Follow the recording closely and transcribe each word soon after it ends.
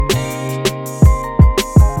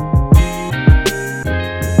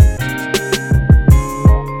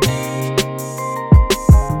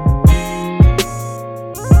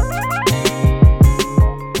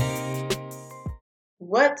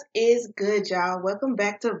good, y'all? Welcome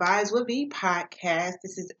back to Vibes with V podcast.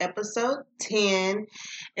 This is episode 10,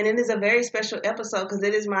 and it is a very special episode because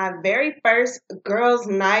it is my very first girls'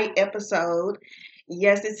 night episode.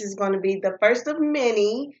 Yes, this is going to be the first of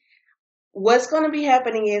many. What's going to be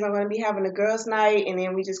happening is I'm going to be having a girls' night, and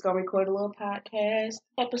then we just going to record a little podcast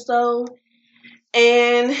episode.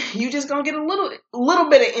 And you just gonna get a little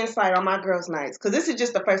bit of insight on my girls' nights because this is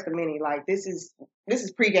just the first of many. Like this is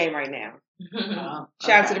pregame right now.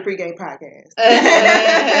 Shout out to the pregame podcast.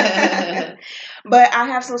 But I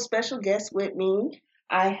have some special guests with me.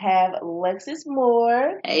 I have Lexus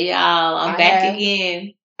Moore. Hey y'all, I'm back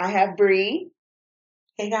again. I have Bree.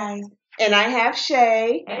 Hey guys. And I have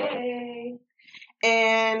Shay. Hey.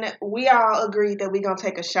 And we all agreed that we're gonna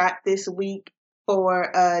take a shot this week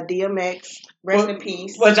for DMX. Rest in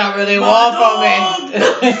peace. What y'all really want from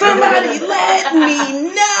me? Somebody let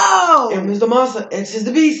me know. And Mr. Monster, X is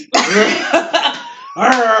the beast.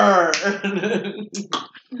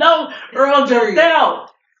 No, Earl jumped out.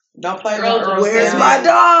 Don't play Earl with Earl. Where's Simmons. my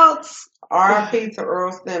dogs? R.I.P. to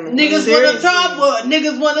Earl Simmons. Niggas want to top, what?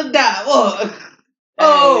 Niggas want to die. What?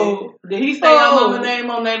 Oh, did he say your mama name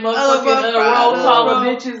on that motherfucking roll call of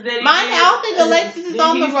bitches that he Mine, I don't think Alexis is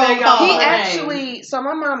on the roll call. He actually, so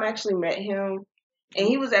my mom actually met him, and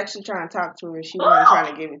he was actually trying to talk to her. She wasn't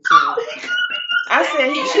trying to give it to him. I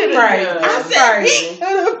said he should have. I said he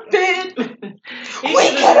could have been. We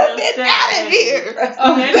could have been out of here.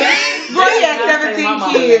 Bro, he had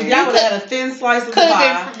 17 kids. Y'all would have had a thin slice of the Could pie.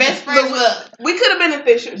 have been best friends with. We could have been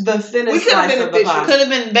officials. The thinnest We could have slice been of the pie. Could have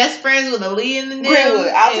been best friends with Aaliyah in the Greenwood.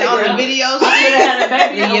 I'll take on the Greenwood. video. I could have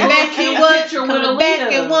had a baby. You're back in one, coming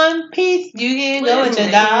back in one piece. You can go with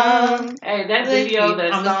your dog. Hey, that video, that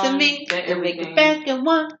promise song, to me, that and make everything. it back in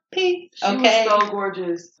one piece. She Okay. was so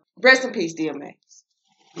gorgeous. Rest in peace, DMX.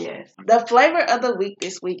 Yes. The flavor of the week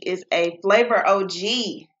this week is a flavor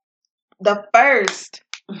OG. The first,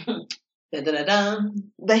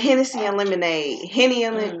 Da-da-da-dum. the Hennessy and Lemonade. Henny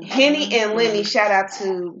and Lenny. Shout out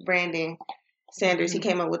to Brandon Sanders. He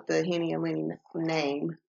came up with the Henny and Lenny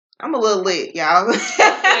name. I'm a little lit, y'all.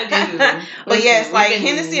 But yes, like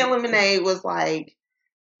Hennessy and Lemonade was like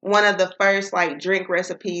one of the first like drink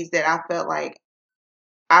recipes that I felt like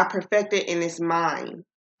I perfected and it's mine.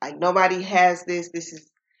 Like nobody has this. This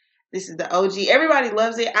is the OG. Everybody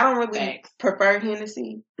loves it. I don't really prefer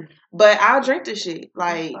Hennessy, but I'll drink the shit.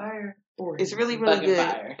 Like it's really, really good.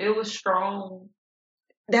 Fire. It was strong.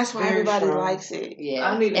 That's why Very everybody strong. likes it. Yeah,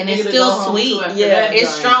 I need and a it's nigga to still go home sweet. to after Yeah, that It's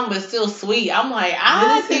joint. strong but still sweet. I'm like, I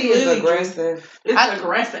Hennessy think is really aggressive. It's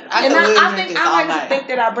aggressive. I And could really I drink think this I all like to night. think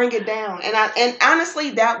that I bring it down. And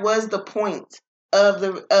honestly, that was the point of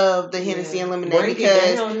the Hennessy and Lemonade Break it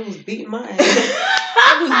because down. He was beating my ass.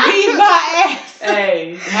 I was beating my ass.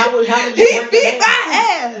 Hey. How would you he break beat it my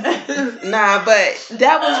down? ass. Nah, but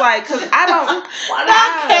that was like because I don't.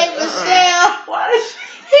 Okay, Michelle. Why did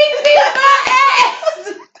He beat my ass.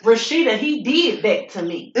 Rashida, he did that to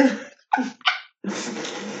me.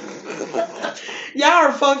 Y'all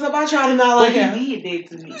are fucked up. I try to not like him. He did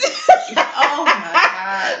that to me. Oh my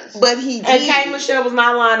gosh. But he did. And K. Michelle was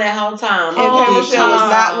not lying that whole time. And K. Did Michelle was she?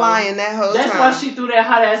 not lying that whole That's time. why she threw that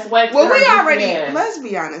hot ass wax. Well, to her we goofy already, ass. let's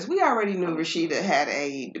be honest, we already knew Rashida had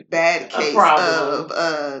a bad case problem.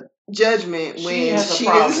 of judgment She when has a she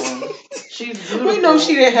problem. is She's beautiful. We know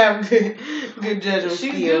she didn't have good judgment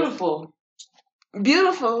She's skills. beautiful.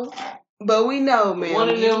 beautiful, but we know, man, One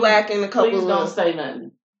of you them, lacking a couple Please don't of... say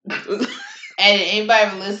nothing. And anybody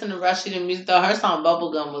ever listen to Rashida music though? Her song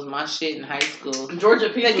Bubblegum was my shit in high school. Georgia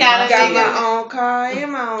Peach. The was kind of my Got nigga- favorite. my own car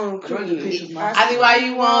and my own Georgia Peach crib. was my I see why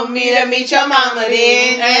you want me to meet your mama then.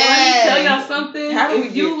 Hey, let me tell Hey. y'all something. How do we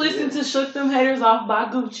If you get listen to to Shook Them Haters Off by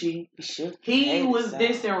Gucci, he Haters was off.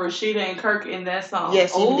 dissing Rashida and Kirk in that song.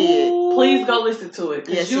 Yes, he did. Please go listen to it.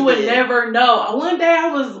 Because Yes, you he would did. never know. One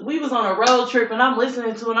day we was on a road trip and I'm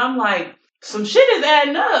listening to it and I'm like, some shit is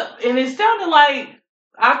adding up. And it sounded like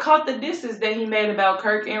I caught the disses that he made about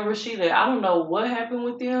Kirk and Rashida. I don't know what happened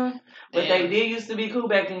with them, but they did used to be cool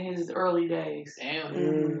back in his early days. Damn.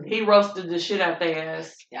 Mm. He roasted the shit out their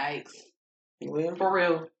ass. Yikes. Well, For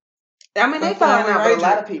real. I mean, they That's falling all out with a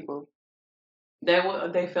right. lot of people.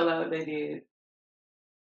 They fell out. They did.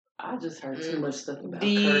 I just heard too much stuff about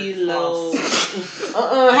D-Lo. Kirk Frost.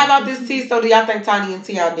 how about this T? So do y'all think Tiny and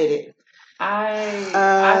T.I. did it?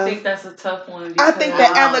 I think that's a tough one. I think the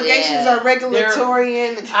allegations are regulatory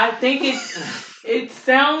and I think it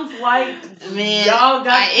sounds like y'all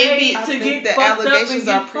got paid to get the fucked allegations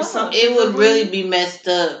up are and presumptive. It would really be messed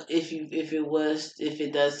up if it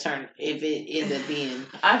ends up being.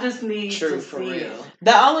 I just need true to for see real. it.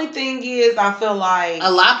 The only thing is, I feel like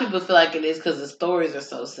A lot of people feel like it is because the stories are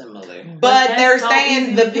so similar. But that's they're so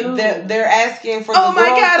saying easy to do. they're asking for the Oh my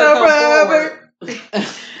girls God, to a come rubber. forward.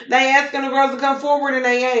 They asking the girls to come forward and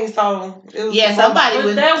they ain't. So it was somebody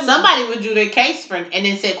would their case for and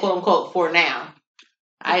then said quote unquote for now.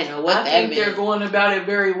 I didn't know what I that think meant. they're going about it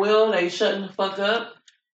very well. They shutting the fuck up,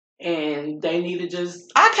 and they need to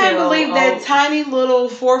just. I can't believe that tiny little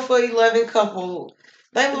 4'11" couple.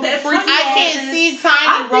 They little freaky. I can't see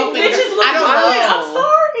Tiny roping. I don't know. I'm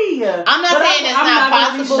sorry. I'm not saying it's not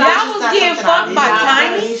possible. Y'all was getting fucked by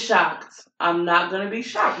Tiny. I'm not gonna be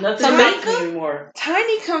shocked. Nothing Tamika? me anymore.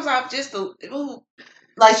 Tiny comes off just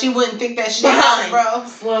like she wouldn't think that shit out, bro.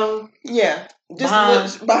 Slow. Yeah,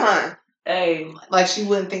 just behind. Hey, like she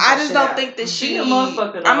wouldn't think. I just don't think that she a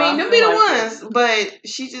motherfucker. I mean, them be the ones, but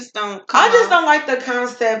she just don't. I just don't like the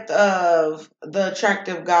concept of the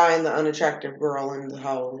attractive guy and the unattractive girl in the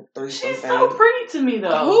whole threesome She's thing. so pretty to me,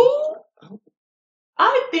 though. Who?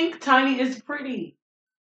 I think Tiny is pretty.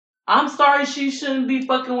 I'm sorry, she shouldn't be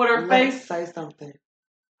fucking with her face. Say something.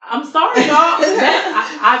 I'm sorry, y'all. You better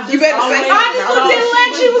say something. I just looked at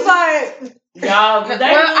Lex. She was like, y'all. But I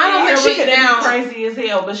don't think she down crazy as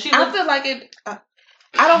hell. But she. I feel like it.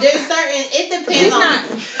 I don't. There's certain. It depends on.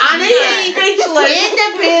 Honestly, it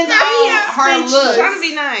depends on her look. Trying to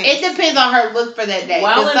be nice. It depends on her look for that day.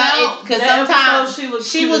 Because sometimes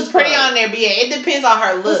she was pretty on there, but yeah, it depends on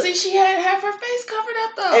her look. Well, see, she had half her face covered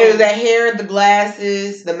up though. it was the hair, the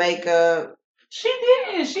glasses, the makeup. She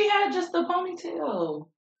didn't. She had just a ponytail.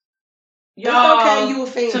 Y'all, Y'all, okay, you a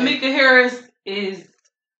fan. Tamika Harris is.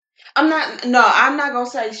 I'm not gonna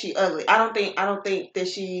say she ugly. I don't think that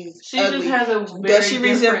she's ugly. Just has a very Does she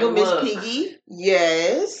resemble Miss look. Piggy?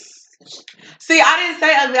 Yes. See, I didn't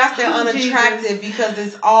say ugly. I said unattractive because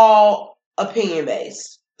it's all opinion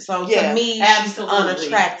based. So to me, she's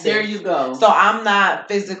unattractive. There you go. So I'm not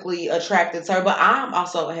physically attracted to her, but I'm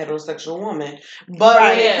also a heterosexual woman. But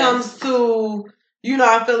when it comes to,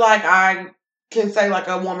 I feel like I can say like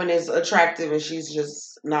a woman is attractive and she's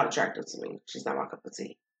just not attractive to me. She's not my cup of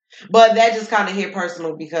tea. But that just kind of hit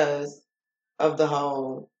personal because of the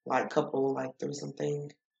whole couple threesome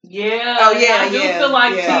thing. Yeah. Oh yeah. I do feel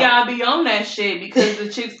like T.I. be on that shit because the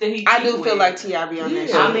chicks that he. I do feel like T.I. be on that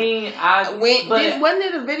shit. I mean, wasn't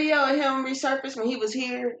it a video of him resurfaced when he was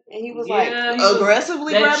here and he was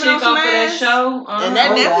aggressively grabbing on some ass? That show, and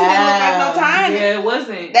that definitely didn't look like no Tiny. Yeah, it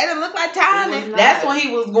wasn't. That didn't look like Tiny. That's when he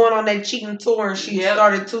was going on that cheating tour and she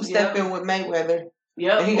started two-stepping with Mayweather.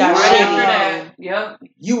 Yep. And he got right shitty. after that. Yep.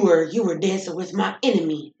 You were dancing with my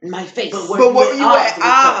enemy in my face. But what you at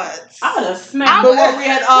odds? I would have smacked. But what we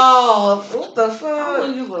had what the fuck?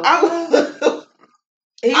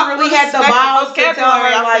 He really had the balls to tell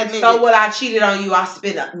her so what? I cheated on you. I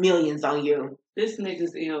spent millions on you. This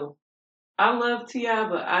nigga's ill. I love T.I.,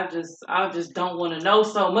 but I just don't want to know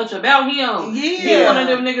so much about him. Yeah. He's one of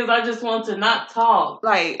them niggas I just want to not talk.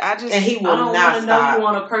 And he will I don't not want to stop. know you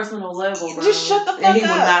on a personal level, bro. Just shut the fuck up. And he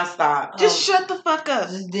will not stop. Just shut the fuck up.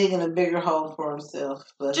 Just digging a bigger hole for himself.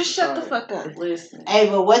 Just shut the fuck up. Listen. Hey,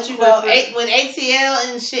 but what you know, when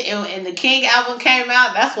ATL and shit and the King album came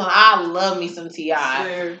out, that's when I love me some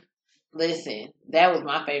T.I. Listen, that was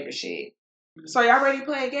my favorite shit. So y'all ready to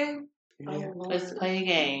play a game? Oh, let's play a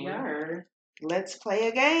game. Let's play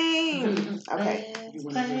a game. Okay. Let's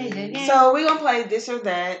play a game. So we're gonna play this or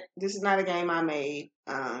that. This is not a game I made.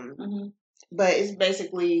 But it's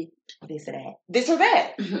basically this or that. This or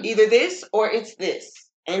that. Either this or it's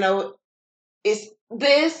this. It's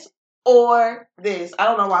this or this. I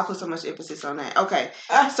don't know why I put so much emphasis on that. Okay.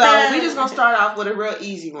 So we're just gonna start off with a real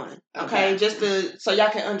easy one. Okay. Just so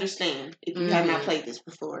y'all can understand if you have not played this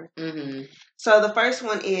before. So the first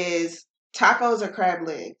one is tacos or crab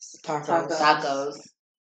legs? Tacos.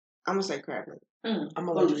 I'm gonna say crab legs. I'm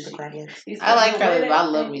allergic to crab legs. I like crab legs, but I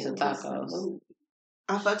love me some tacos.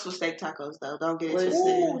 I fucks with steak tacos though. Don't get it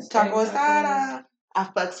twisted. Taco asada. I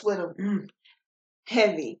fucks with them.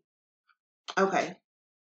 Heavy. Okay.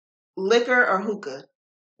 Liquor or hookah?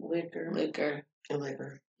 Liquor.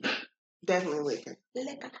 Definitely liquor.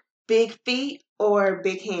 Big feet or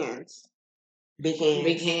big hands? Big hands.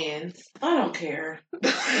 Big hands. I don't care.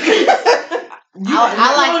 I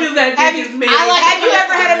like that. Have you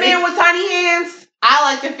ever had a man with tiny hands? I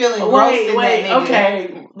like the feeling gross in that nigga.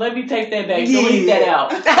 Okay. Let me take that back. Delete that out.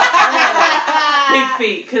 Big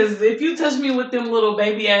feet, because if you touch me with them little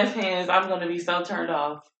baby ass hands, I'm gonna be so turned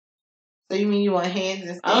off. So you mean you want hands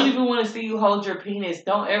instead? I don't even want to see you hold your penis.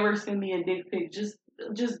 Don't ever send me a dick pic. Just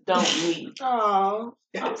don't leave. Oh,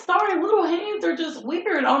 I'm sorry, little hands are just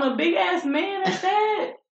weird on a big ass man at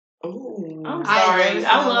that. Ooh. I'm sorry.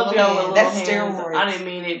 I love y'all with little That's hands. steroids. I didn't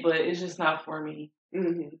mean it, but it's just not for me.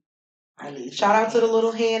 mm-hmm. Shout out to the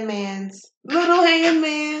little handmans. Little hand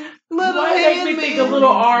man. Little Why hand make me think man. of little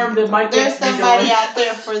arm that might There's somebody out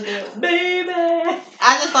there for them. Baby.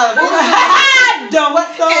 I just thought Don't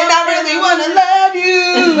And I really want to love you.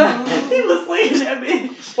 He was playing that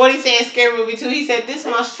bitch. what he said in Scary Movie 2, he said, "This is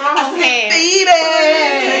my strong hand."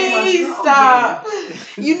 Baby, stop.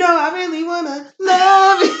 You know I really want to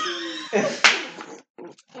love you.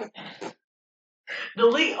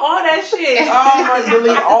 Delete all that shit. Oh, I'm gonna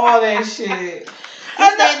delete all that shit.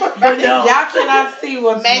 Y'all cannot see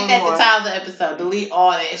what's Make going that on. the title of the episode. Delete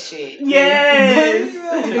all that shit. Yes.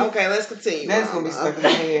 Okay, let's continue. That's gonna be stuck in my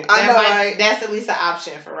head. I know, right? That's at least an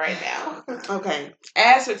option for right now. Okay,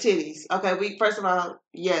 ass or titties? Okay, we first of all,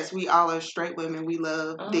 yes, we all are straight women. We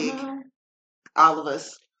love dick, all of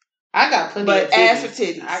us. I got plenty But of titties. ass or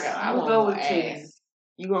titties? I I'm want gonna go more with ass. titties.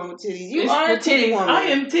 You going with titties? You It's are the a titty titties. woman. I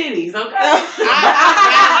am titties, okay? I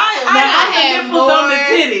had nipples more. on the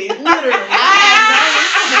titties, literally.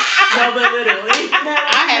 No, but literally.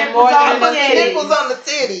 I had more than enough titties. Nipples on the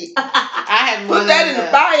titty. I had more Put that than in the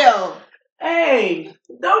enough. bio. Hey,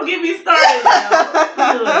 don't get me started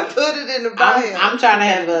now. Put it in the bio. I'm trying to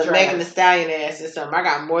have a Drive. Megan Thee Stallion ass or something. I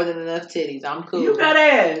got more than enough titties. I'm cool. You got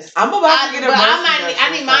ass. I'm about to get a but mercy I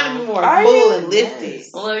need mine to be more Are full you? and lifted. Yes.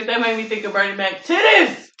 Well, that made me think of Bernie Mac.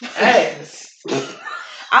 Titties! Ass.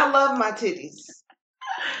 I love my titties.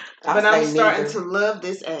 But I'm starting to love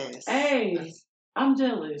this ass. Hey, I'm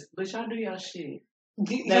jealous, but y'all do y'all shit.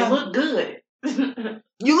 They Yeah. look good.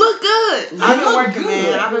 You look good. I've been working,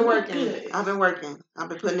 man. I've been You look working. good. I've been working. I've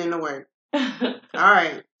been putting in the work. All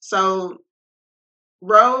right. So,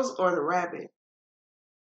 Rose or the rabbit?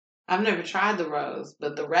 I've never tried the rose,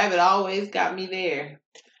 but the rabbit always got me there.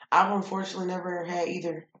 I've unfortunately never had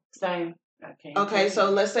either. Same. I can't Okay, pick so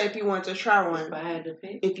it. let's say if you wanted to try If one. I had to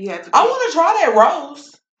pick. If you had to I pick. want to try that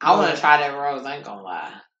rose. I want to try that rose. I ain't gonna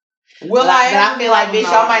lie. Will But I? I feel like, bitch,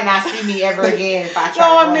 y'all might not see me ever again if I try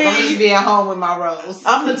No, I rose. I'm mean- just being home with my rose.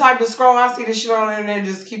 I'm the type to scroll. I see the shit on the internet and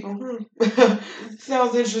just keep them.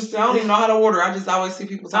 Sounds interesting. I don't even know how to order. I just always see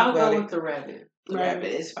people talk I'll about go it. with the rabbit. The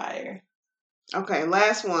rabbit is fire. Okay,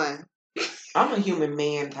 last one. I'm a human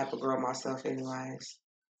man type of girl myself, anyways.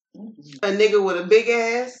 A nigga with a big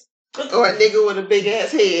ass or a nigga with a big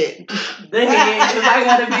ass head? The head, because I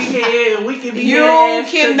got a big head and we can be You head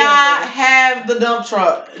ass cannot together. have the dump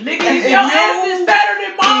truck. Nigga, if your ass is better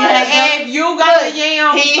than mine. If you got the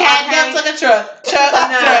yam, He had okay. them took a truck. No.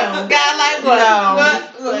 Got like what? No.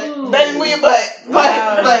 What? Baby, we a butt.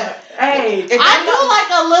 But Hey, I do like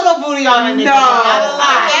a little booty on a nigga. No, I don't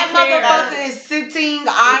lie. that motherfucker is sitting.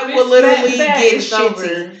 I if will it's literally fat, get it's over.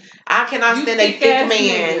 shitty. I cannot You stand a thick ass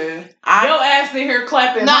man. nigga. Your ass in here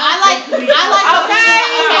clapping. No, I like Okay,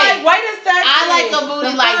 okay. wait a second. I like a booty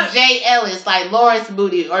The like fuck? Jay Ellis, like Lawrence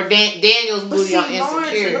booty or Daniel's booty on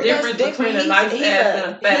Insecure. The difference between a nice ass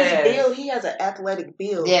and a fat ass. Build, he has an athletic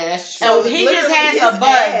build. Yeah, that's true. So he just has his a butt.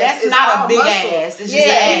 ass That's is not all a big muscle. ass. It's just Yeah, he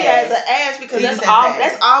an has ass. an ass because He that's just all. has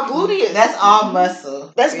That's ass. all gluteus. That's all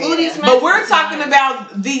muscle. That's Yeah. gluteus. But we're talking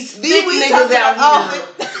about these thick we niggas talking out about here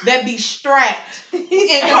that be strapped.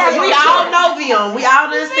 And we all know them. We all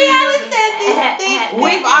done seen them.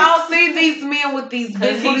 We've all seen these men with these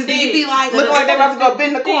big he booties. And you be thick. like, look like they about to go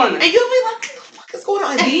bend the corner. and you be like, what the fuck is going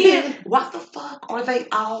on? And then, what the fuck are they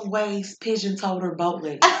always pigeon-toed or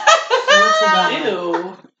boat-legged? Swear to God.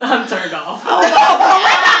 Ew. I'm turned off.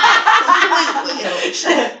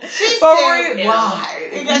 She's For said, real. why?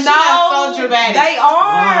 Because she No, got so dramatic. they are.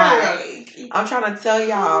 Why? I'm trying to tell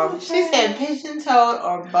y'all. She said pigeon-toed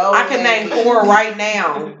or bow. I can name 4 right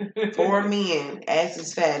now. 4 men. Ass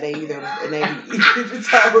is fat. They either they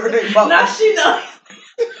pigeon-toed or they both. No, she don't.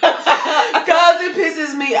 Cause it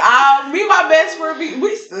pisses me off. Me and my best friend,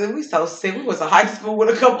 we so sick. We was in high school with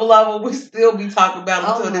a couple of them. We still be talking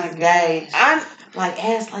about them to this day. I Like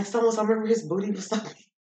ass, like someone. I remember his booty was something.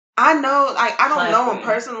 I know, like I don't know him Classic.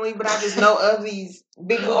 personally, but I just know of these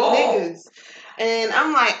big booty niggas, and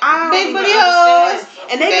I'm like, I don't Big even booty understand. hoes.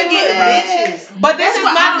 And they be Big getting booty bitches. But this That's is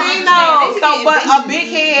what my I don't thing understand. though. They So, be but getting a big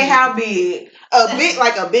head, how big? A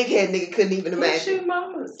big head nigga couldn't even What's your imagine.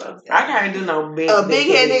 mama? So I can't do no big. A big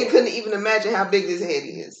head nigga couldn't even imagine how big this head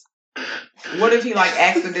is. What if he like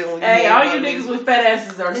accidentally? Hey, all you niggas with fat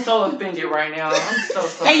asses are so offended right now. I'm so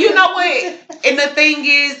sorry. And you know what? And the thing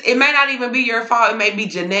is, it may not even be your fault. It may be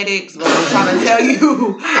genetics. But I'm trying to tell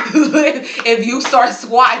you, if you start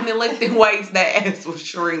squatting and lifting weights, that ass will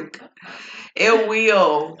shrink. It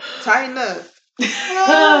will. Tighten up.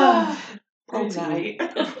 Good night.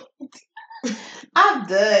 I'm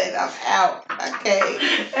done. I'm out. Okay.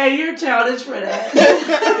 Hey, you're childish for that.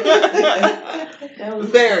 That was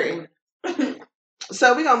Very.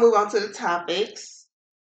 So we're gonna move on to the topics.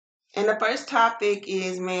 And the first topic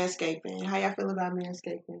is manscaping. How y'all feel about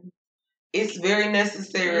manscaping? It's very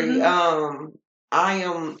necessary. I'm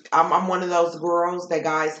one of those girls that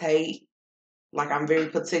guys hate. Like, I'm very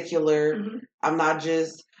particular. I'm not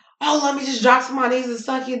just, let me just drop to my knees and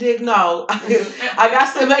suck your dick. No. I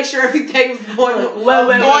got to make sure everything's going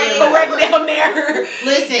correct down there.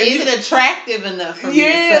 Listen, is it attractive enough for me?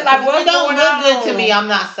 Yeah, like what's it don't going look on? good to me, I'm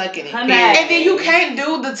not sucking it. And then you can't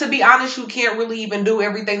to be honest, you can't really even do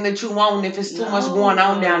everything that you want if it's too much going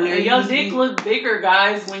on down there. Your dick look bigger,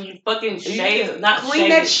 guys, when you fucking shave. Not clean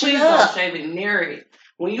shave that it. shit Please up. don't shave it near it.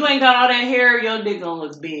 When you ain't got all that hair, your dick gonna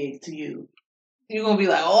look big to you. You're gonna be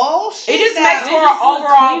like, oh shit. It just makes for an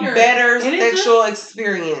overall better sexual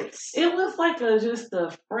experience. It looks like just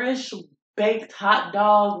a fresh baked hot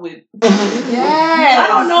dog with. Yeah, I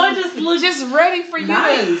don't know. It just looks just ready for you.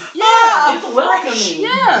 Nice. Yeah, it's welcoming.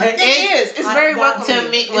 Yeah, it is. It's very welcoming to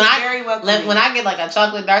me. When I get like a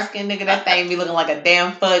chocolate dark skinned nigga, that thing be looking like a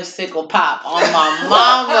damn fudge sickle pop on my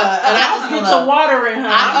mama. And I just get the water in her.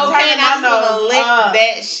 I just wanna lick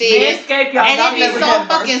that shit. Manscaped, y'all. And it be so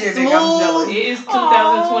fucking smooth. It is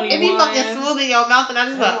 2021. It be fucking smooth in your mouth, and I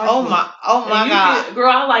just like, oh my god, girl,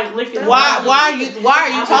 I like licking. Why are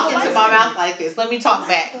you talking to my mouth like this? Let me talk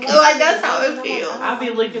back. Like that's how it feels. I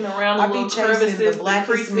be licking around the little crevices, the black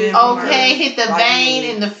creases. Okay, hit the vein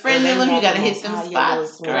in the frenulum. You gotta hit them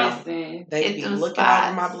spots, girl. They be looking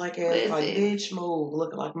like my black ass, like bitch move,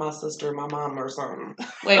 looking like my sister and my mom or something.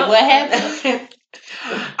 Wait, what happened?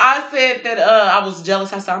 I said that I was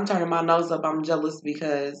jealous. I said I'm turning my nose up. I'm jealous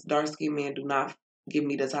because dark skinned men do not give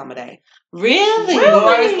me the time of day. Really?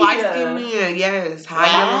 Boys, light skinned men, yes.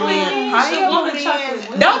 High yellow men. High yellow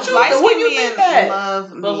men. Don't you? When you think that?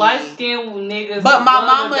 Love me. But light skinned niggas. But my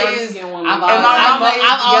mama is. I've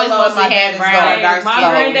always mostly had brown or dark skin.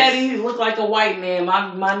 My granddaddy looked like a white man.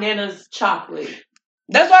 My nana's chocolate.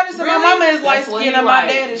 That's why I just said my mama is light skinned and my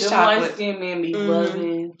dad is chocolate. Light skinned men be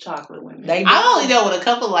loving chocolate women. I only dealt with a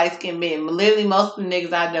couple light skinned men. Literally, most of the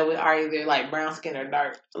niggas I dealt with are either like brown skin or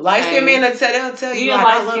dark. Light skinned men, they'll tell you like,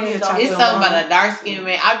 I love me a chocolate. It's something about a dark skinned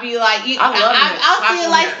man. I'd be like, I'll see a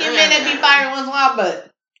light skinned man that be fire once in a while,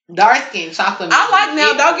 but dark skin chocolate. I like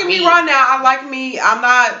now. Don't get me wrong. Now I like me. I'm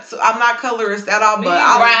not colorist at all. But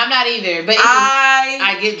I'm not either. But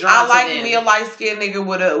I get drawn. I like to them. me a light skinned nigga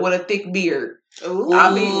with a thick beard. Ooh.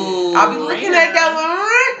 I'll be looking at that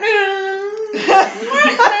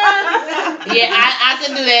Yeah, I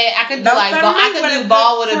could do that. I could do I could do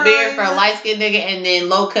bald with a beard for a light skinned nigga, and then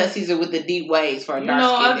low cut Caesar with the deep waves for a dark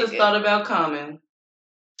skinned nigga. I just thought about Common.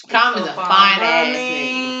 Common's a fine ass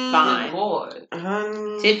nigga. Fine. Boy.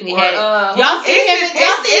 Tiffany had it. Y'all see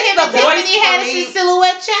him and Tiffany had his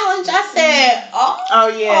silhouette challenge. I said, oh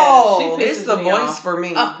yeah. Oh, it's the voice for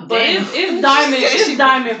me. But it's Diamond. It's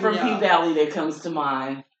Diamond from P Valley that comes to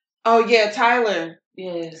mind. Oh yeah, Tyler.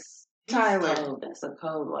 Yes. Tyler. That's a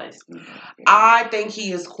cold light skin. I think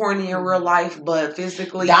he is corny in real life, but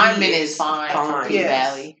physically, Diamond is fine from P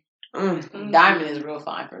Valley. Diamond is real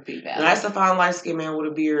fine from P Valley. That's a fine light skinned man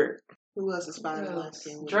with a beard. Who else is fine light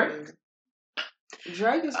skin? Drake.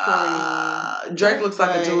 Drake is corny. Drake looks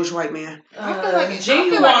like a Jewish white man. I feel like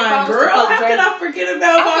Genuine, girl. How could I forget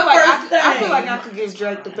about my first thing? I feel like I could give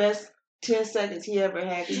Drake the best 10 seconds he ever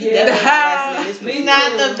had. He's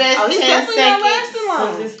not the best 10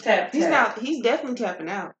 seconds. He's definitely tapping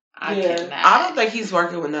out. I cannot. I don't think he's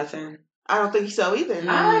working with nothing. I don't think so either.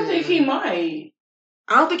 I think he might.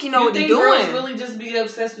 I don't think he know what he's doing. Girls really just be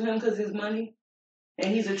obsessed with him because his money? And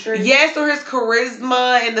he's a trick. Yes, or his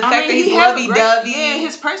charisma and the fact that he's lovey-dovey. Yeah,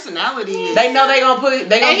 his personality. They know they gonna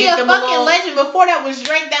get them a fucking legend. Before that was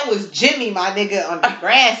Drake, that was Jimmy, my nigga, on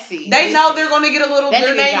Degrassi. They know they're gonna get a little.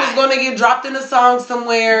 Their name is gonna get dropped in a song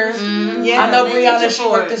somewhere. Mm-hmm. Yeah, I know Brianna. She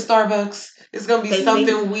worked at Starbucks. It's gonna be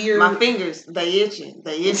something weird. My fingers, they itching.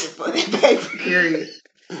 They itching for that paper. Period.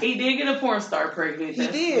 He did get a porn star pregnant. He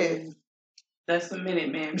did. That's a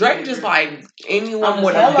minute, man. Drake just like anyone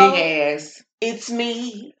with a big ass. It's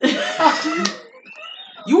me.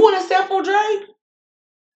 You want to sample Drake?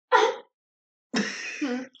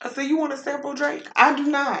 I said, you want to sample Drake? I do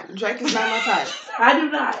not. Drake is not my type. I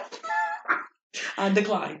do not. I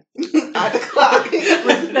decline.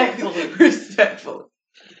 Respectfully.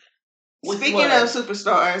 Speaking of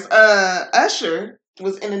superstars, Usher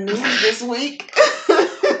was in the news this week.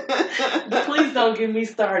 Please don't get me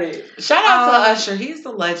started. Shout out to Usher. He's a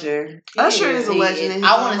legend. Usher is a legend.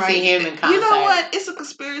 I want to see him in concert. You know what? It's a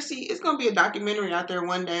conspiracy. It's going to be a documentary out there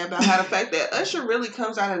one day about how the fact that Usher really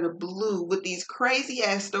comes out of the blue with these crazy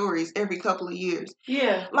ass stories every couple of years.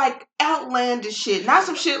 Yeah. Like outlandish shit. Not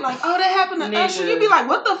some shit like, oh, that happened to Usher. You'd be like,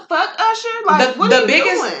 what the fuck, Usher? Like, what are you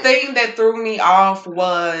biggest doing? thing that threw me off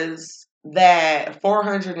was that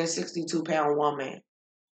 462-pound woman.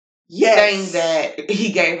 Saying that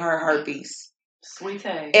he gave her herpes. Sweet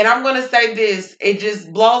taste. And I'm going to say this. It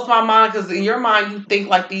just blows my mind because in your mind, you think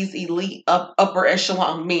like these elite upper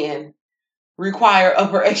echelon men require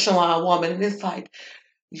upper echelon woman. And it's like,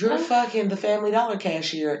 you're fucking the Family Dollar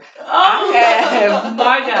cashier. Oh,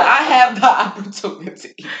 my God. I have the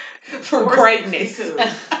opportunity for greatness.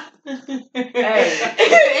 Hey,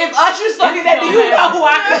 if Usher's fucking that, do you know who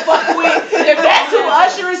I can fuck with? If that's who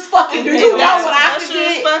Usher is fucking, do you know what I can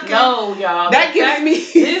get? No, y'all. That gives me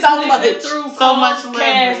so much. So much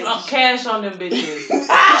cash on them bitches.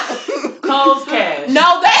 Cole's cash.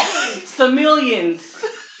 No, that's some millions.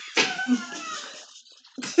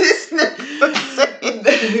 This nigga said,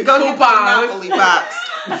 go get the Monopoly box.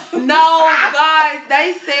 No, guys,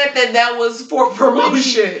 they said that was for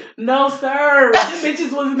promotion. No, sir. These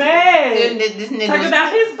bitches was mad. This nigga talking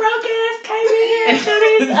about his broke ass came in here and showed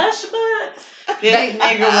his Usher butts. This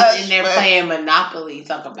nigga was in there playing Monopoly.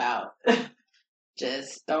 Talk about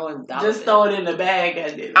just throwing dollars. Just throw it in the bag.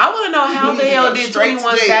 I did. I want to know how the hell did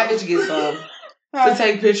 21 Savage get some to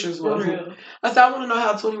take pictures with him. I said, I want to know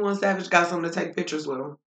how 21 Savage got something to take pictures with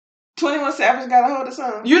him. 21 Savage got a hold of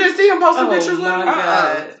something. You didn't see him posting pictures with him?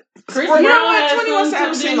 Chris Brown had 21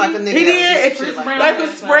 Savage seemed like a nigga. He did. Chris Brown like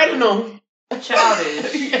was spreading them.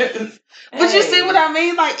 Childish. Yes. But you see what I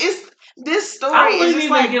mean? Like, it's this story is just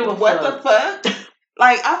like, what the fuck?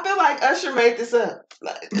 Like, I feel like Usher made this up.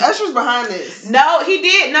 Like, Usher's behind this. No, he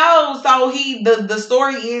did. No, so the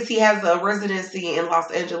story is he has a residency in Los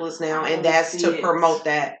Angeles now, and that's to promote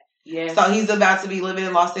that. Yes. So he's about to be living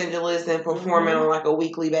in Los Angeles and performing on like a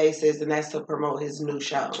weekly basis, and that's to promote his new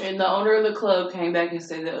show. And the owner of the club came back and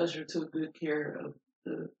said that Usher took good care of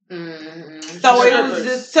the So it was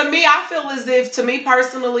just, to me, I feel as if, to me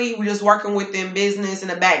personally, we're just working within business in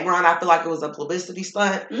the background. I feel like it was a publicity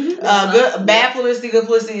stunt. Bad publicity, good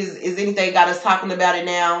publicity is anything got us talking about it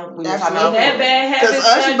now. We That's talking about that bad habit. Because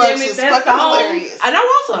Usher Bucks is fucking hilarious. I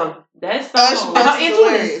know also. That's Usher Bucks is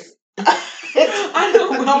hilarious. I know.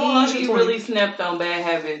 He really snapped on bad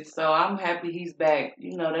habits, so I'm happy he's back.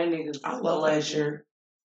 You know that nigga's I love Usher.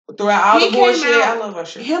 Throughout all the bullshit, I love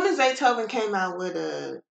Usher. Him and Zaytoven came out with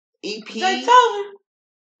a EP. Zaytoven?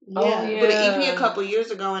 Yeah, with an EP a couple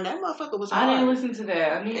years ago, and that motherfucker was hard. I didn't listen to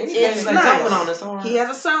that. I mean, it's nice. On this, he has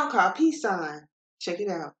a song called Peace Sign. Check it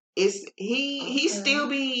out. It's he still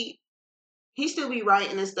be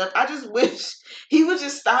writing and stuff. I just wish he would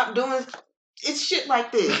just stop doing it's shit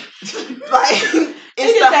like this. Like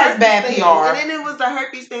it's just has bad thing. PR. And then it was the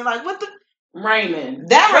herpes thing. Like what the Raymond.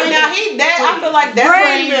 That right now I feel like that's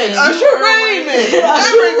Raymond. Usher Raymond.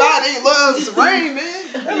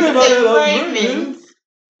 Everybody loves Raymond.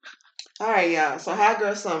 All right, y'all. So Hot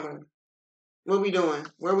Girl Summer. What we doing?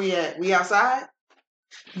 Where we at? We outside?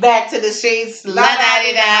 Back to the streets. La da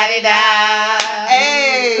di da di da.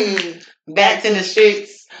 Hey. Back to the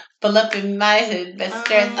streets. Pull up in my hood. Best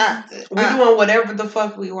dress. We're doing whatever the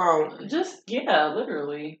fuck we want. Just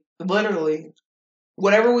literally.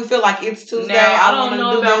 Whatever we feel like it's Tuesday. Now, I don't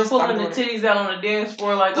know about pulling the titties out on the dance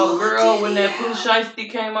floor like a girl when that Pooh Shiesty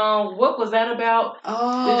came on. What was that about?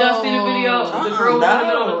 Oh, did y'all see the video? The girl was in the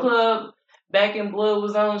middle of the club. Back in Blood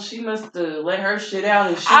was on. She must have let her shit out.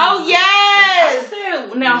 And yes! I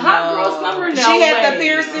said, now Hot Girl Summer. Now she had the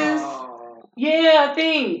piercings. Yeah, I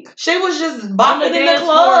think. She was just bopping in the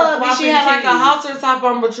club and she had like a halter top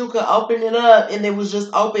on, but you could open it up and it was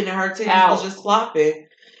just open and her titties was just flopping.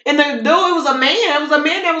 And the dude, it was a man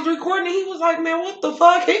that was recording and he was like, man, what the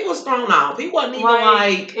fuck? He was thrown off. He wasn't even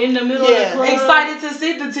like in the middle of the club. Excited to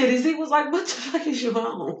see the titties. He was like, what the fuck is you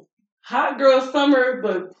on? Hot Girl Summer,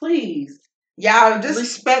 but please. Y'all, just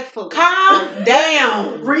respectful. Calm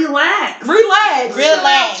down. Relax,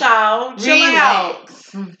 child. Chill out.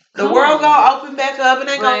 The world gonna open back up and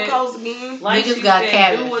ain't gonna close again. Like niggas got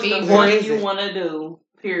cabin do what the fuck you want to do.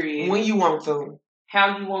 Period. When you want to.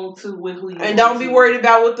 how you want to with who you want to. And don't be worried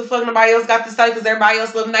about what the fuck nobody else got to say because everybody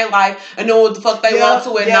else living their life and know what the fuck they want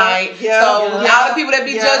to at night. So all the people that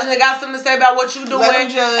be judging, they got something to say about what you doing.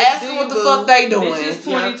 Ask them what the fuck they doing. It's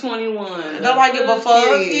 2021. Nobody give a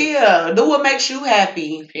fuck. Yeah. Do what makes you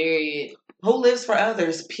happy. Period. Who lives for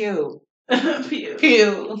others? Pew.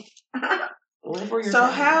 Pew. Live for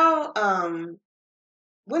yourself. So how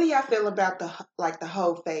what do y'all feel about the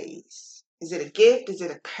whole phase? Is it a gift? Is it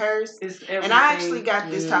a curse? It's everything. And I actually got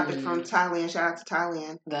this topic from Thailand. Shout out to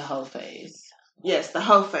Thailand. The whole phase. Yes, the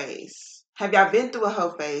whole phase. Have y'all been through a whole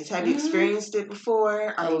phase? Have you experienced it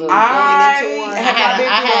before? Are you going into one? I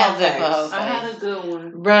had a good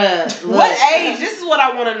one. Bruh. What age? This is what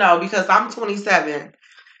I want to know because I'm 27.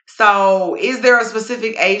 So, is there a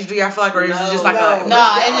specific age? Do y'all feel like, or is it just like it's just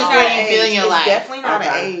how you feel in your life. It's definitely not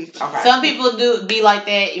an age. Okay. Some people do be like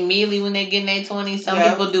that immediately when they get in their 20s. Some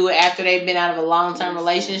people do it after they've been out of a long-term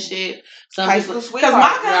relationship. Some people, because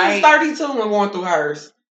my cousin's 32 and going through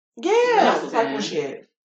hers. Yeah, that's the type of shit.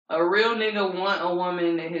 A real nigga want a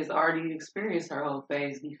woman that has already experienced her whole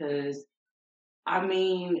phase because I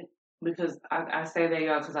say that,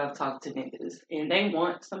 y'all, because I've talked to niggas, and they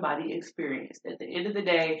want somebody experienced. At the end of the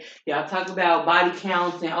day, y'all talk about body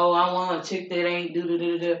counts and, I want a chick that ain't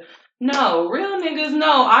do-do-do-do. No, real niggas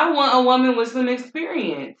know. I want a woman with some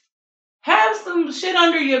experience. Have some shit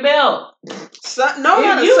under your belt. Know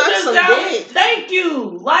how to suck some dick. Thank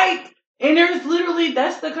you. And there's literally,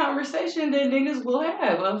 that's the conversation that niggas will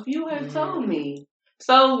have. A few have told me.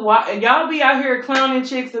 So, y'all be out here clowning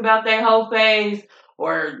chicks about that whole phase.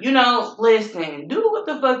 Or, listen, do what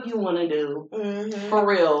the fuck you want to do. Mm-hmm. For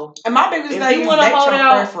real. And my biggest thing is that's your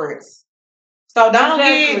preference. So don't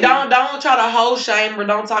try to hold shame or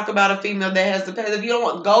don't talk about a female that has the past. If you don't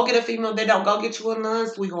want, go get a female that don't. Go get you a nun,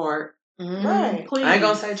 sweetheart. Mm-hmm. Right. Please. I ain't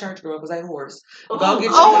gonna say church girl because they whores. Go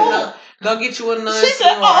get you a nun. Go get you a nun. She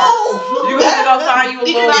said, you gonna go find you a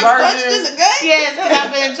little virgin. Yes, because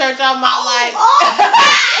I've been in church all my life.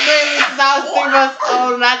 Literally since I was 3 months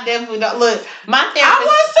old, and I definitely don't. Look, my therapist. I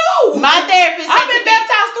was too. My therapist. I've been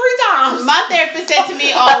baptized 3 times. My therapist said to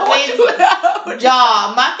me on Wednesday.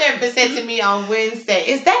 Y'all, my therapist said to me on Wednesday,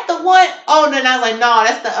 "Is that the one?" Oh, and then I was like, "No,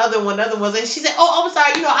 that's the other one." The other one. And she said, "Oh, I'm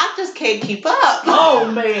sorry. I just can't keep up." Oh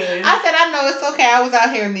man. I said, "I know it's okay. I was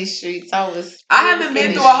out here in these streets. I haven't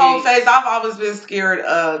been through a whole phase. I've always been scared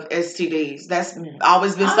of STDs. That's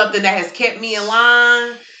always been something that has kept me in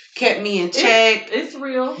line, kept me in check. It's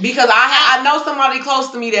real. Because I know somebody close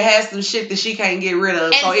to me that has some shit that she can't get rid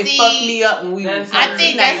of. So it fucked me up when we were I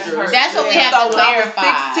think that's what we have to clarify.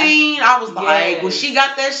 When I was 16, I was like, when she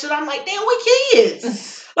got that shit, I'm like, damn, we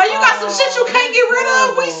kids. Like, you got some shit you can't get rid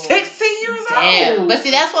of. We 16 years old. But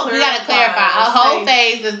see, that's what we gotta clarify. A whole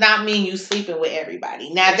phase does not mean you sleeping with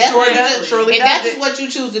everybody. Now, that's just what you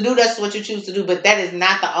choose to do. That's what you choose to do. But that is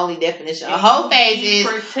not the only definition. A whole phase is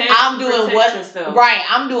I'm doing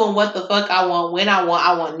what the fuck I want when I want.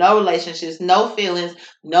 I want no relationships, no feelings,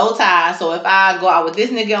 no ties. So if I go out with this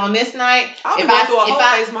nigga on this night, I've been going through a whole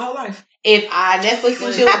phase my whole life. If I Netflix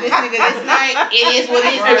and chill with this nigga this night, it is what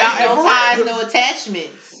it is. No ties, no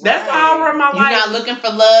attachments. That's how I run my life. You're not looking for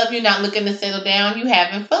love. You're not looking to settle down. You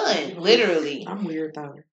having fun, literally. I'm weird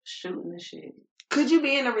though. Shooting the shit. Could you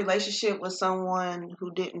be in a relationship with someone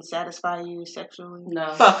who didn't satisfy you sexually?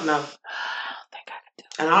 No. Fuck no.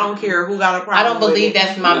 And I don't care who got a problem. I don't believe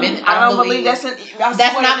that's my. I don't believe that's not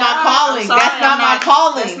my calling. That's not my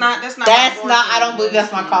calling. That's not. I don't believe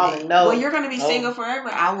that's my calling. No. Well, you're gonna be single forever.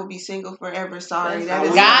 I will be single forever. Sorry.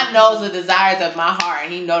 God knows the desires of my heart,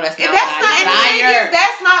 and He knows that's not desire.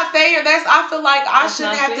 That's not fair. I feel like I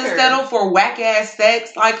shouldn't have to settle for whack ass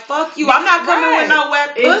sex. Like fuck you. I'm not coming with no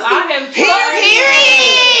whack pussy.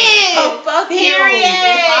 Period. Oh fuck you.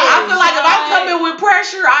 I feel like if I'm coming with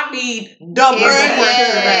pressure, I need double pressure.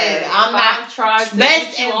 I'm not trying to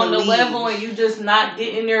get you on the level and you just not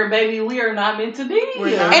getting there, baby. We are not meant to be. And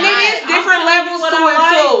it is different levels to it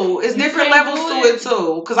too. It's different levels to it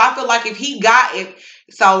too. Because I feel like if he got it,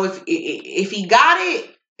 so if he got it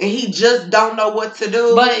and he just don't know what to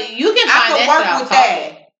do, but you can I could work with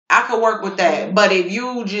that. I could work with that. But if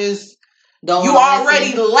you just you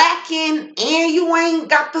already lacking and you ain't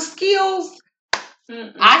got the skills,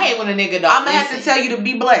 I hate when a nigga don't. I'm gonna have to tell you to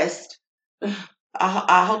be blessed.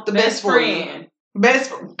 I hope the best for you.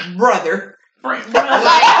 Best brother. Like nigga,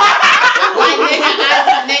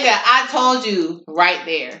 I told you right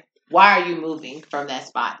there. Why are you moving from that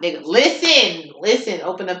spot? Nigga, listen,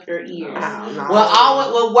 open up your ears. No.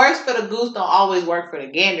 What works for the goose don't always work for the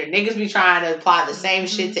gander. Niggas be trying to apply the same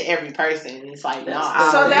shit to every person. And it's like, no.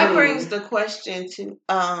 So that brings the question to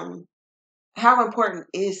how important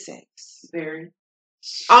is sex? Very.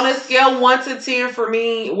 On a scale 1 to 10 for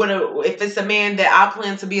me, if it's a man that I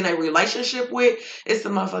plan to be in a relationship with, it's a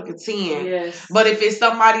motherfucking 10. Yes. But if it's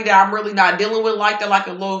somebody that I'm really not dealing with like that, like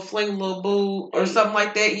a little fling, little boo, or something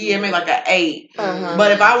like that, maybe like an 8.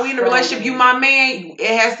 But if we in a relationship, you my man,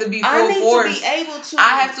 it has to be full force. To be able to.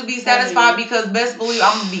 I have to be satisfied because best believe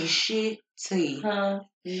I'm gonna be shitty.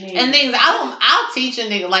 And things I'll teach a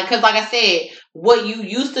nigga because like I said, what you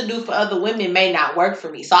used to do for other women may not work for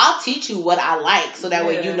me. So I'll teach you what I like so that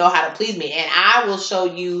way you know how to please me, and I will show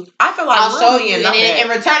you. I feel like I'll show you, and in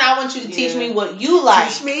return, I want you to teach me what you like.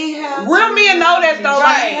 Teach me how. Real men know that though,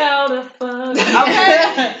 right? How to fuck.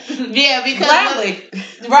 Okay. Yeah, because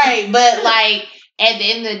right, but like. At the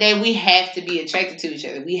end of the day, we have to be attracted to each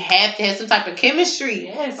other. We have to have some type of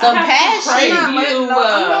chemistry, some passion. I'm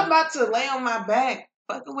not about to lay on my back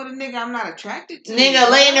fucking with a nigga I'm not attracted to. Nigga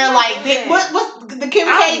laying there like, what's the Kim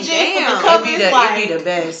K It be the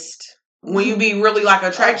best. When you be really like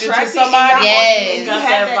attracted to somebody, you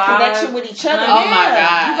have that connection with each other. Oh my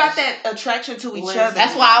god, you got that attraction to each other.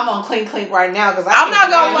 That's why I'm on clink right now because I'm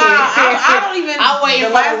not gonna lie. I don't even. I'm waiting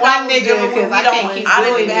for one nigga because I can't keep I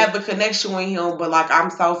don't doing even have a connection with him, but like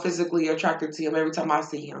I'm so physically attracted to him every time I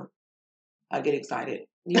see him. I get excited.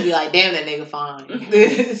 You be like, damn, that nigga fine.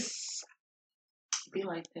 Be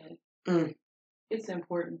like that. It's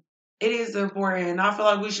important. It is important. I feel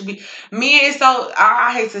like we should be. Men, so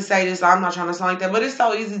I hate to say this. I'm not trying to sound like that, but it's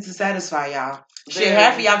so easy to satisfy y'all. Shit,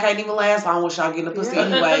 half of y'all can't even last long with y'all getting the pussy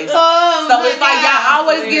anyways. So it's like y'all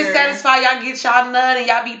always get satisfied. Y'all get y'all nut and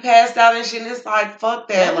y'all be passed out and shit. And it's like, fuck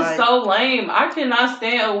that. That is so lame. I cannot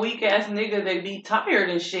stand a weak ass nigga that be tired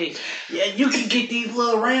and shit. Yeah, you can get these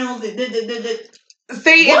little rounds.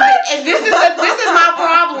 See, and this is my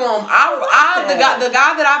problem. The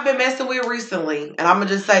guy that I've been messing with recently, and I'm gonna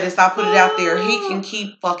just say this, I put it out there. He can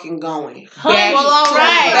keep fucking going. Well, all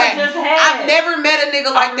right. I've never met a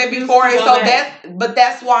nigga like that before, and so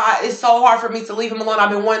that's why it's so hard for me to leave him alone. I've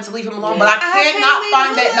been wanting to leave him alone, but I cannot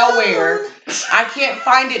find that nowhere. I can't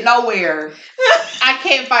find it nowhere. I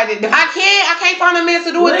can't find it. I can't find a man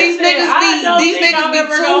to do it. These niggas be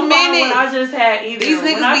 2 minutes. I just had either. These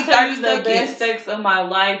niggas be 30 seconds. The best sex of my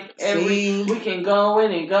life. We can go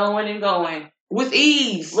in and going and going with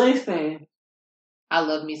ease. Listen, I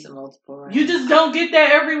love me some multiple rounds. You just don't get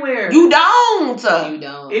that everywhere. You don't. You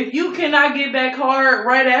don't. If you cannot get back hard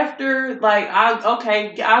right after, like,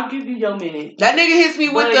 I'll give you your minute. That nigga hits me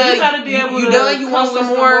with you gotta be able you to done? You want some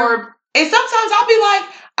more? And sometimes I'll be like,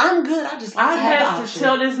 I'm good. I just I have to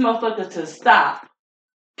tell this motherfucker to stop.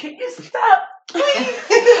 Can you stop, please?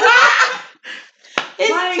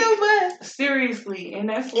 It's too much. Seriously, and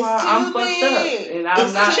that's why I'm fucked up. And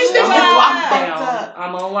I'm not.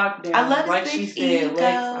 I'm on lockdown. I love like she said,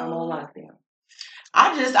 Lex, I'm on lockdown.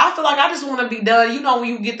 I feel like I just want to be done. You know, when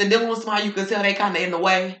you get to dealing with somebody, you can tell they kind of in the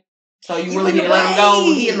way. So you really need to let him go.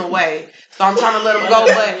 He in the way. So I'm trying to let him go.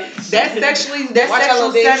 But that's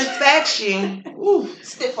sexual satisfaction. Ooh,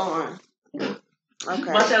 stiff arm. Okay.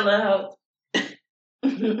 Watch that little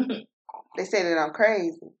hoe. They say that I'm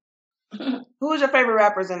crazy. Who was your favorite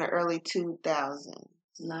rappers in the early 2000s?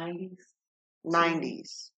 90s.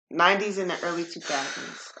 90s in the early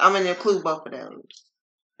 2000s. I'm going to include both of those.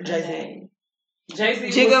 Jay-Z. Jay-Z.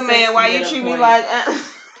 Jigga Man, why you treat me like...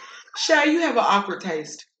 Shay, you have an awkward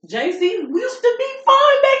taste. Jay-Z used to be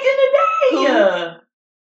fine back in the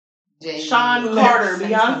day. Sean Carter,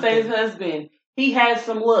 Beyonce's husband. He had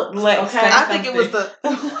some looks. Okay, I think it was the...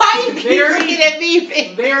 Why you keep looking at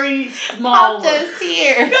me? Very small. I'm just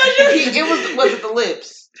here. Was it the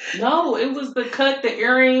lips? No, it was the cut, the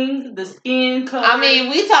earring, the skin color. I mean,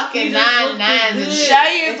 we talking 9'9".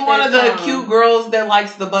 Shay is one of the cute girls that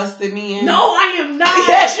likes the busted men. No, I am not.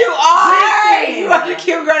 Yes, you are. You are the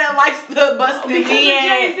cute girl that likes the busted men.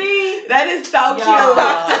 Jay-Z. That is so cute.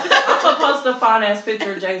 I'm supposed to find that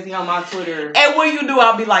picture of Jay-Z on my Twitter. And when you do,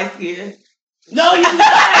 I'll be light skinned. No, you're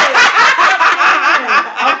not.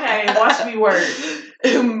 Okay, watch me work.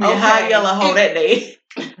 High yellow hoe that day.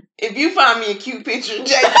 If you find me a cute picture of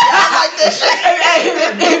Jay-Z, I like that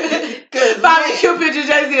shit. Find me a cute picture of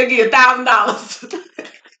Jay-Z, I'll give you $1,000.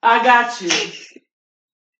 I got you.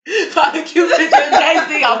 Find a cute picture of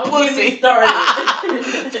Jay-Z, I'm pussy.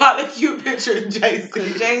 Find a cute picture of Jay-Z.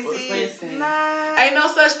 Jay-Z, ain't no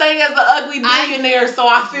such thing as an ugly billionaire, so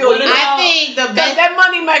I feel you. I think the best that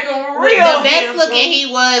money maker real. The best looking he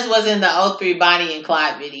was in the 03 Bonnie and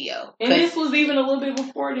Clyde video. And this was even a little bit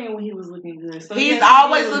before then when he was looking good. So he's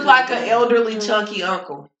always looked like an elderly chunky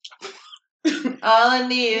uncle. All I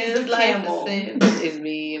need is a camel. It's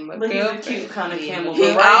me and my girl. He's a cute kind of camel. He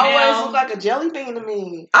always look like a jelly bean to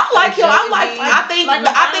me. I like him. I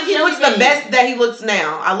think he looks the best that he looks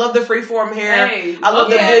now. I love the freeform hair. I love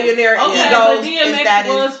the billionaire egos. But DMX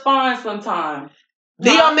was fine sometimes.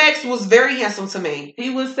 DMX was very handsome to me. He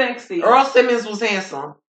was sexy. Earl Simmons was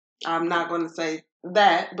handsome. I'm not going to say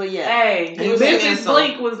that, but yeah. Hey, Memphis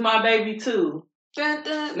Bleak was my baby too. I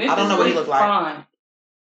don't know what he looked like. Fine.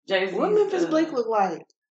 What Memphis Bleak look like?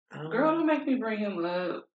 Girl, don't make me bring him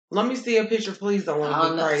up. Let me see a picture, please. Don't want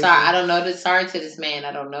to be crazy. Sorry, I don't know this. Sorry to this man.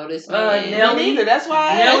 I don't know this man. Nelly either. That's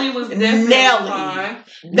why Nelly was definitely fine.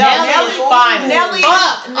 Nelly fine. Nelly,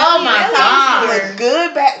 oh my God, look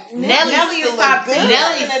good back. Nelly is top good.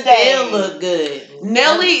 Nelly still look good.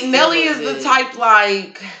 Nelly is the type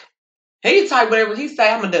like he type whatever he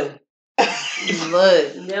say I'm gonna do.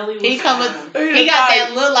 Look, Nelly was he got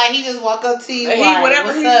that look like he just walk up to you. He like,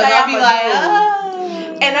 whatever he say, I'll be like, oh.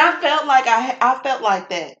 And I felt like I felt like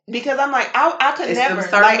that because I'm like I could never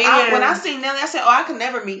like when I see Nelly I said I could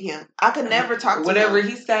never meet him. I could never talk to whatever him.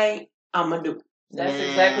 He say I'm gonna do. That's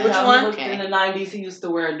exactly how he looked in the 90s. He used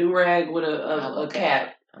to wear a do-rag with a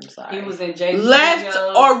cap. I'm sorry. He was in Jay Left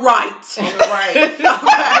or right? Right.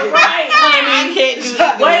 Right, honey. Can't do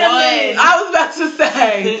that. Wait a minute. I was about to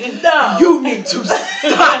say, no. You need to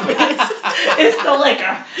stop it. It's the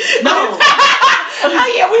liquor. No. Oh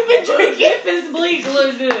yeah, we've been drinking. Memphis Bleak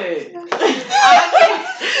look good.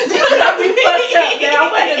 You got me fucked up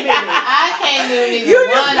now. Wait a minute. I can't do it. You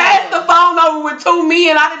just passed the phone over with two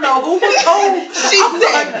men. I didn't know who was who. She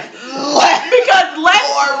said left because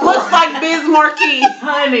left looks like Biz Marquis.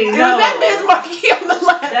 Honey, Is that Biz Marquis on the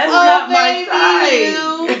left? That's not my side.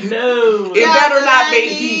 No. It better not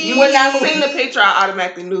be. When I seen the picture, I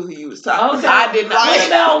automatically knew who you was talking about. I did not.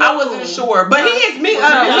 I wasn't sure. But he is me.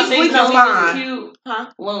 His Bleak is fine. Cute.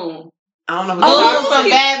 Huh? Loon. I don't know who Loon from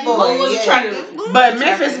Bad Boy. Loon was attractive. But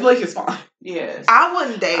Memphis Bleak is fine. Yes. I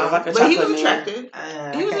wouldn't date him, like but he was attractive.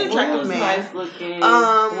 He was an attractive man. Nice looking.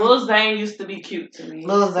 Lil Zane used to be cute to me.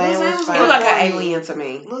 Lil Zane was fine. He looked like an alien to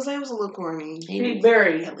me. Lil Zane was a little corny. He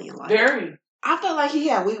very. I felt like he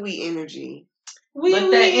had wee energy.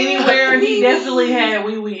 But that anywhere, he definitely had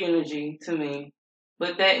wee energy to me.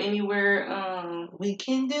 But that anywhere, we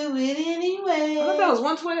can do it anyway. I thought that was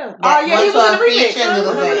 112. Oh yeah, he was in the remix.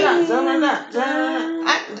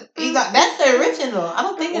 That's the original. I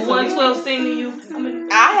don't think it's 112 Sing to You.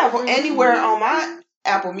 I have Anywhere on my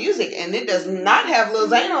Apple Music, and it does not have Lil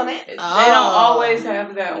Zane on it. They don't always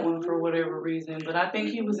have that one for whatever reason, but I think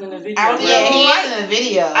he was in the video. He is in the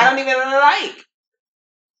video. I don't even like.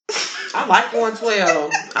 I like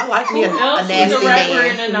 112. I like me a rapper nasty man.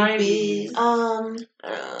 in the 90s.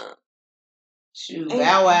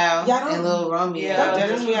 Bow Wow and Lil Romeo. Yeah,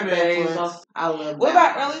 that's me under influence. I love. What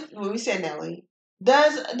about early? Well, we said Nelly.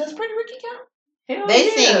 Does Pretty Ricky count? Hell they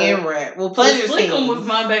sing and rap. Well, Pleasure Slickum was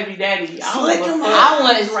my baby daddy. I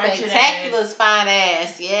want a Spectacular's fine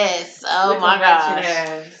ass. Yes. Oh my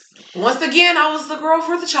gosh. Once again, I was the girl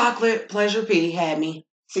for the chocolate. Pleasure P had me.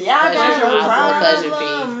 See, I got no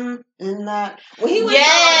problem in that. When he was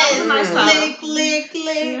lick.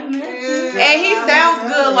 And he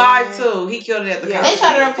sounds good live too. He killed it at the concert. They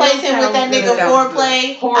tried to replace him with that nigga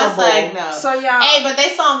Foreplay. I was like, no. So y'all, hey, but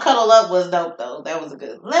they song "Cuddle Up" was dope though. That was a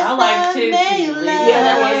good. I like Tipsy.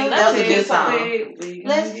 Yeah, that was a good song.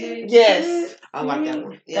 Yes, I like that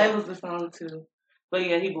one. That was the song too. But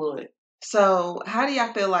yeah, he blew it. So, how do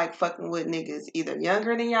y'all feel like fucking with niggas either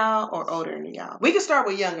younger than y'all or older than y'all? We can start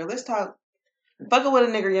with younger. Let's talk fucking with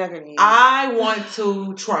a nigga younger than you. I want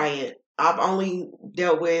to try it. I've only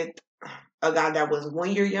dealt with a guy that was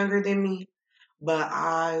 1 year younger than me, but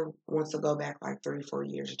I want to go back like 3-4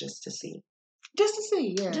 years just to see. Just to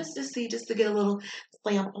see, yeah. Just to see, just to get a little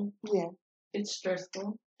slam. Yeah. It's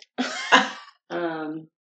stressful.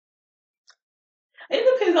 It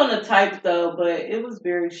depends on the type, though, but it was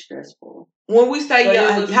very stressful. When we say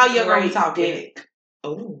young, how young are we talking?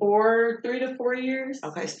 Oh. 3 to 4 years.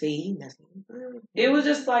 Okay, see, it was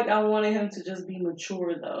just like I wanted him to just be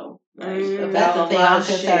mature, though. Like, that's the thing I'm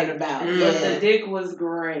concerned about. But the dick was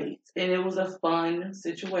great, and it was a fun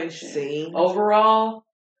situation. See, overall.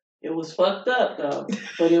 It was fucked up though,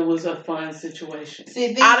 but it was a fun situation.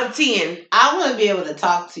 See, out of 10, I want to be able to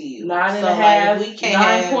talk to you. 9.5. We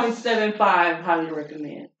can't 9.75. Highly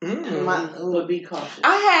recommend. But be cautious.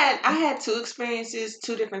 I had 2 experiences,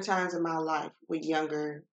 2 different times in my life with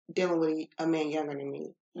dealing with a man younger than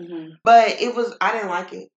me. Mm-hmm. But I didn't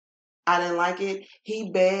like it.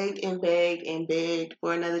 He begged and begged and begged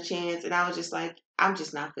for another chance, and I was just like, I'm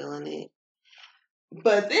just not feeling it.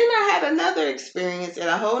 But then I had another experience at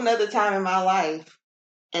a whole nother time in my life.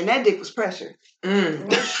 And that dick was pressure.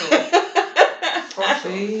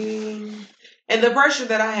 See? And the pressure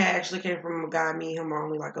that I had actually came from a guy. Me and him are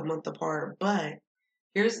only like a month apart. But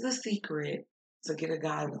here's the secret to get a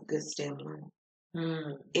guy with good stamina.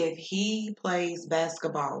 If he plays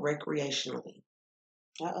basketball recreationally,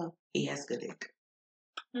 he has good dick.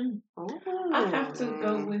 I have to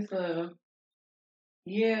go with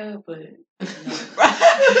yeah, but when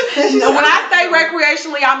I say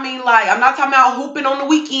recreationally, I mean like I'm not talking about hooping on the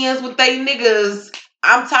weekends with they niggas.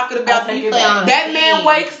 I'm talking about that man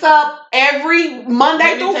wakes up every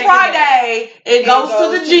Monday through Friday and goes to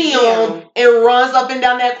the gym and runs up and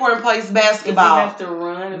down that court and plays basketball. Does he have to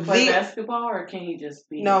run and play basketball, or can he just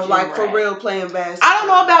be for real playing basketball? I don't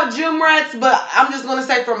know about gym rats, but I'm just gonna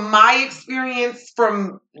say from my experience,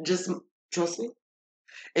 from just trust me.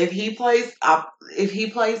 If he plays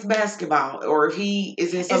basketball, or if he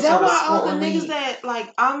is in some sort of sport, is that why all the niggas that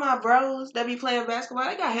like all my bros that be playing basketball,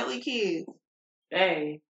 they got hella kids?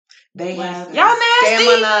 Hey, they have y'all nasty.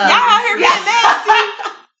 Y'all out here getting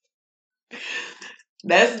nasty.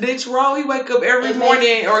 That's bitch roll. He wake up every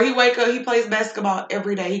morning, or he plays basketball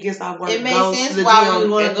every day. He gets off work. It makes sense why we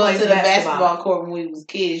want to go to the basketball court when we was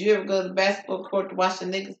kids. You ever go to the basketball court to watch the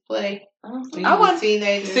niggas play? I was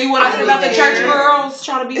teenagers. See what I said about the church girls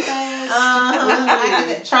trying to be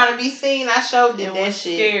fast? Trying to be seen. I showed them that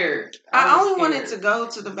shit. Scared. I only wanted to go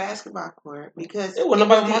to the basketball court because it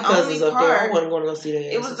wasn't about my cousins up there. I wasn't going to go see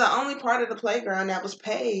that. It was the only part of the playground that was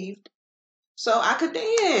paved, so I could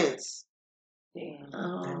dance. Damn.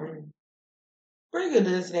 Pretty good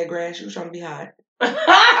to dance in that grass. You was trying to be hot.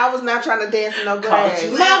 I was not trying to dance in no grass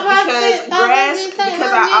because I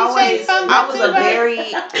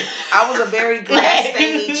was a very grass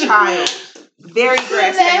stainy child. Very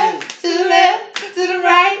grass stainy. To the left, to the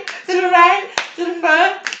right, to the right, to the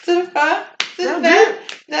front, to the front, to the back.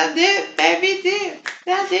 Now dip, baby, dip.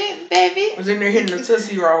 Now dip, baby. I was in there hitting the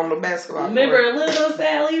Tootsie Roll on the basketball court. Remember little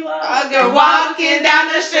Sally walking down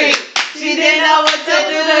the street. She didn't know what to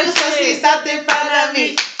do, so she stopped in front of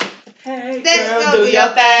me. Hey girl, do your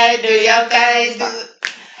thing, do your thing.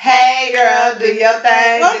 Hey girl, do your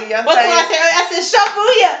thing, do your thing. What did I say? I said,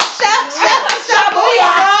 shabuya, shabuya,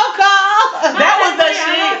 roll call. That was the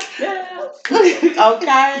shit.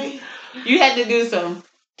 Okay. You had to do some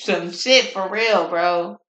shit for real,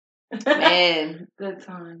 bro. Man. Good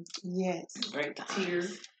time. Yes. Great time.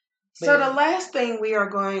 Tears. So the last thing we are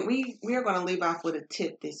going to leave off with a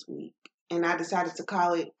tip this week, and I decided to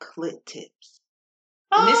call it clit tips.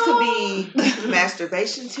 And this could be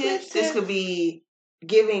masturbation tips. This could be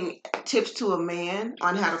giving tips to a man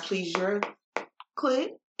on how to please your clit.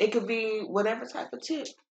 It could be whatever type of tip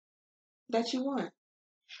that you want.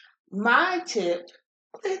 My clit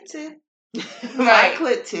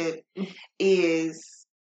tip is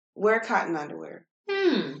wear cotton underwear.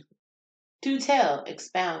 Do tell,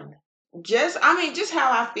 expound. Just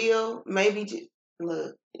how I feel. Maybe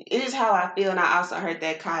look, it is how I feel, and I also heard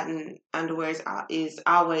that cotton underwear is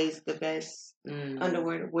always the best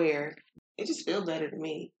underwear to wear. It just feels better to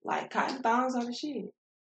me. Like cotton thongs are the shit.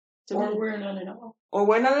 Or wear none at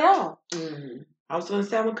all. I was going to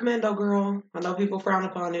say I'm a commando girl. I know people frown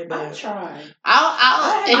upon it, but I'll try.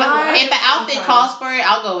 If the outfit calls for it,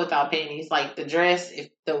 I'll go without panties. Like the dress,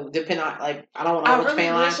 depending on like I don't want to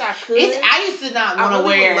overspend on. I used to not want to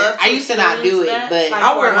wear. I used to not do it, but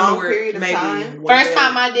I wear underwear maybe. First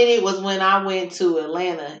time I did it was when I went to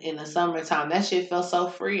Atlanta in the summertime. That shit felt so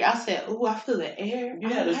free. I said, "Ooh, I feel the air." You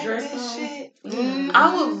had a dress on. Shit.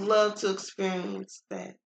 I would love to experience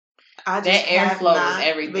that. I just that airflow is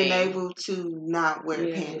everything. Been able to not wear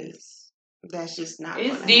panties. That's just not.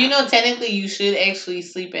 Do you know technically you should actually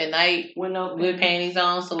sleep at night with panties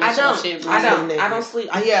on? So I don't sleep.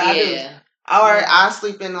 Yeah, I do. Or I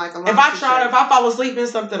sleep in like a. If I fall asleep in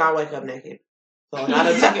something, I wake up naked. So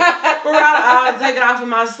I'll take it off of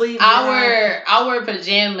my sleep. I wear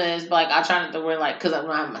pajamas, but like I try not to wear because I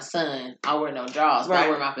have my son. I wear no drawers, but I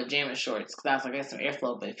wear my pajama shorts because I was like that's some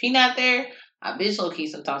airflow. But if he not there, I bitch low key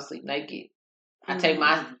sometimes sleep naked. I take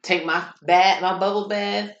my bubble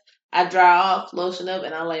bath. I dry off, lotion up,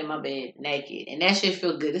 and I lay in my bed naked, and that shit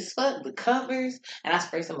feel good as fuck. The covers, and I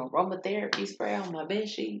spray some aromatherapy spray on my bed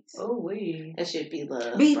sheets. Oh wee, that shit be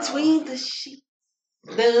love. Between the sheets.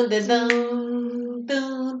 Dun, dun, dun,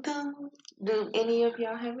 dun, dun. Do any of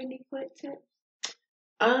y'all have any clit tips?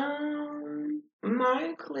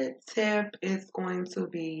 My clit tip is going to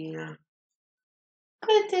be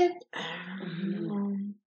clit tip.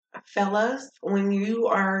 Fellas, when you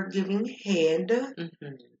are giving head,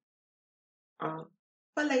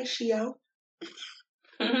 fellatio,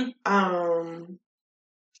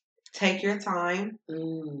 take your time.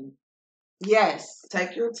 Yes.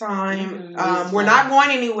 Take your time. We're not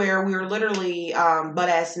going anywhere. We are literally butt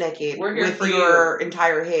ass naked with your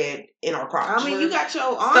entire head in our crotch. I mean, you got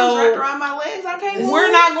your arms wrapped around my legs. I can't move.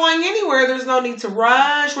 We're not going anywhere. There's no need to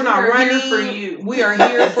rush. We're not running. Here for you. We are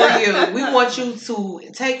here for you. We want you to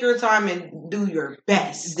take your time and do your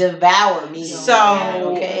best. Devour me. So,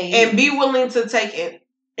 and be willing to take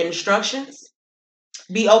instructions.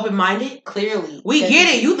 Be open-minded. Clearly. We get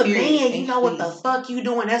it. You the man. You know what the fuck you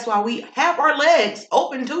doing. That's why we have our legs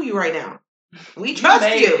open to you right now. We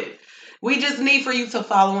trust you. We just need for you to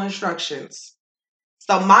follow instructions.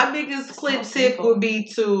 So my biggest clip tip would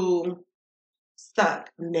be to suck,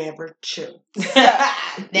 never chew. Never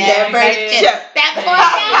chew.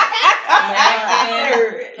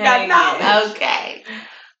 Okay.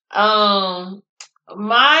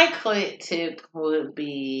 My clip tip would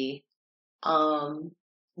be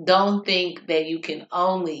don't think that you can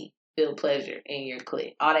only feel pleasure in your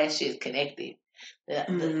clit. All that shit's connected.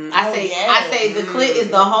 I say the clit is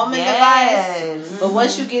the homing device, but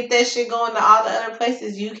once you get that shit going to all the other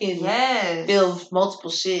places, you can feel multiple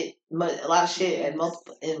shit, a lot of shit at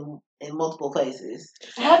multiple in multiple places.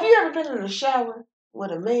 Have you ever been in a shower with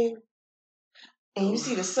a man and you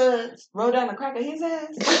see the suds roll down the crack of his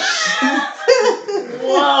ass?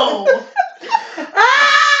 Whoa.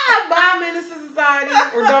 Bye, Menace to Society,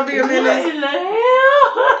 or Don't Be a Menace. What in the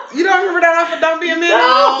hell? You don't remember that off of Don't Be a Menace?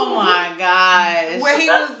 Oh my gosh. Where he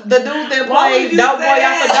was the dude that played Dope Boy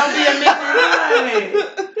off of Don't Be a Menace.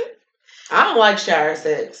 I don't like shower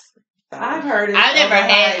sex. I've heard it.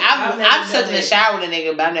 I've took in the shower with a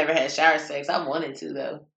nigga, but I've never had shower sex. I wanted to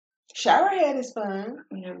though. Shower head is fun.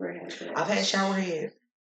 Never had sex. I've had shower head.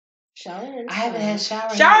 I haven't had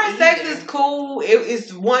shower. Shower sex is cool.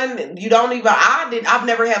 It's one you don't even. I've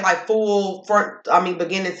never had like full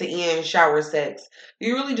beginning to end shower sex.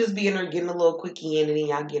 You really just be in there getting a little quickie in, and then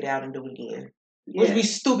y'all get out and do it again. Yeah. Which be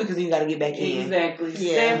stupid because then you got to get back in. Exactly.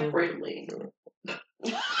 Yeah. Separately.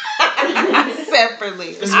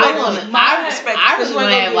 Separately. I really want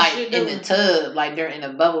to have like in the tub, like they're in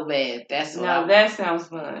a bubble bath. That's what that sounds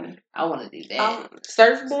fun. I want to do that.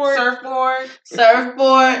 Surfboard,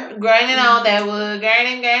 grinding on that wood,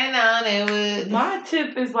 grinding on that wood. My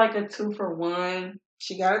tip is like a 2-for-1.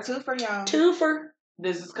 She got a 2 for y'all. 2 for.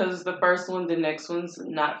 This is because it's the first one. The next one's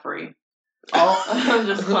not free. Oh, I'm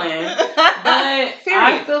just playing. But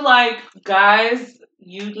I feel like guys,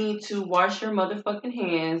 you need to wash your motherfucking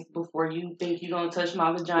hands before you think you're gonna touch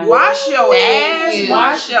my vagina. Wash your ass.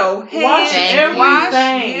 Wash your hands. Wash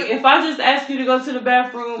everything. If I just ask you to go to the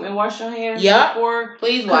bathroom and wash your hands before,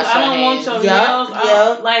 please wash your hands. I don't want your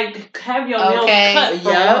nails. Like have your nails cut.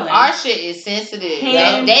 Yeah. Our shit is sensitive.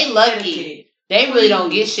 They lucky. They really don't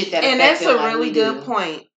get shit that. And that's a really good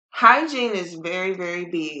point. Hygiene is very, very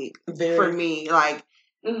big for me. Like.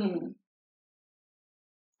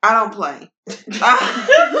 I don't play. No,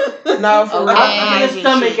 for real. I'll get a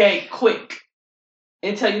stomach ache quick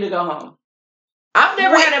and tell you to go home. I've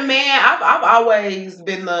never had a man. I've always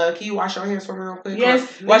been the. Can you wash your hands for me real quick?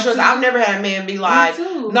 Yes. Wash yours. I've never had a man be like,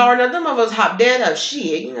 no, none of us hop dead up.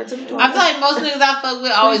 Shit. You know, I feel like most niggas I fuck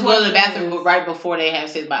with always go to the bathroom right before they have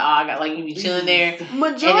sex. Like, I got you be chilling there.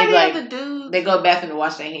 Majority of the dudes they go to the bathroom to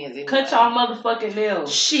wash their hands. Anyway. Cut y'all motherfucking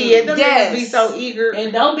nails. Shit, them niggas be so eager.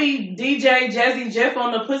 And don't be DJ Jazzy Jeff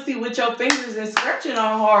on the pussy with your fingers and scratching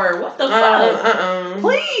on hard. What the fuck?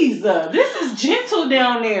 Please, this is gentle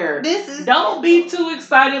down there. Don't be too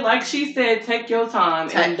excited. Like she said, take your time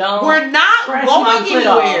and don't. We're not going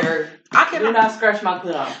anywhere. I cannot not scratch my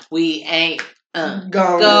clit off. We ain't going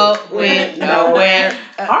nowhere.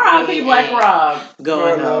 R.I.P. Black Rob.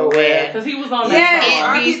 Going nowhere. Because he was on that song.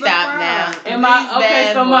 R.I.P. Stop now. And my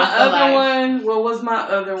other one. What was my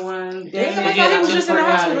other one? Damn, I thought he was just in the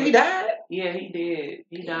hospital. He died? Yeah, he did.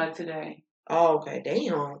 He died today. Oh, okay.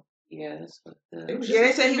 Damn. Yeah, that's what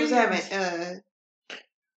they said he was having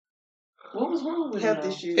what was wrong with health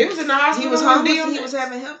issues? He was in the hospital. He was homeless. He was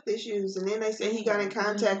having health issues, and then they said he got in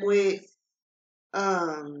contact with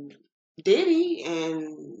Diddy,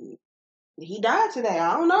 and he died today.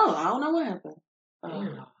 I don't know what happened.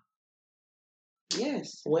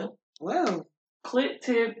 Yes. Well. Clit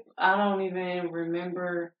tip. I don't even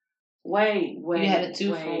remember. Wait. You had a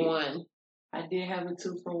 2-for-1. I did have a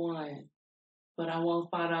 2-for-1, but I won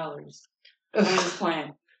 $5. I'm just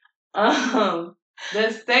playing.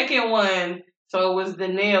 The second one, so it was the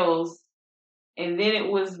nails, and then it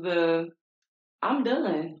was I'm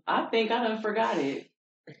done. I think I done forgot it.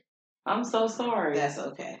 I'm so sorry. That's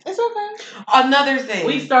okay. It's okay. Another thing.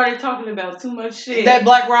 We started talking about too much shit. That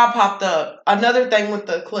Black Rob popped up. Another thing with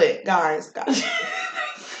the clit. Guys. But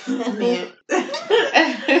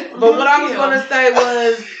what I was going to say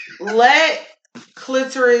was, let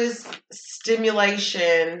clitoris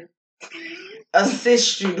stimulation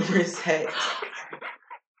assist you during sex.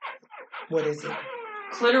 What is it?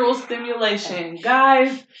 Clitoral stimulation.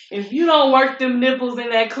 Guys, if you don't work them nipples in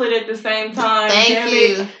that clit at the same time, thank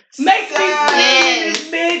you. Make me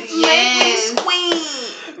scream, bitch. Make me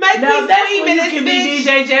squeam. Make me scream in this bitch. You can be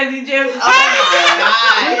DJ Jazzy Jazzy. Oh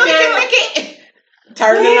my God.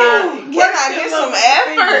 Turn it on. Can I get some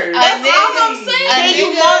effort? That's all I'm saying. And you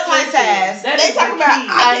multitask. They talk about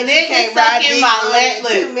a nigga sucking my leg.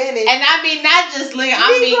 Look, 2 minutes. And I mean, not just lick.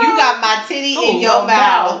 I mean, you got my titty in your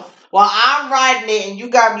mouth. While I'm riding it and you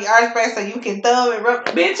got me arch back so you can thumb and rub.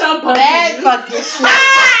 Bitch, I'm punching that you. Fucking shit.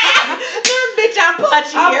 Bitch, I'm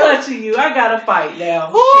punching you. I'm punching you. I gotta fight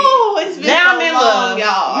now. Ooh, it's been now so I'm in long, love.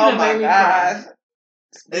 y'all. Oh my gosh.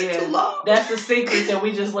 It's too long. That's the secret that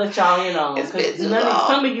we just let y'all in on. It's been too long.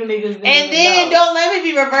 Some of you niggas didn't and then know. Don't let me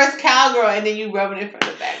be reverse cowgirl and then you rubbing it from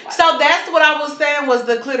the back. So that's what I was saying was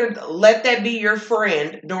the clitoris. Let that be your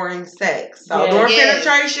friend during sex. So during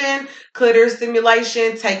penetration, clitoris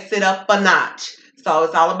stimulation takes it up a notch. So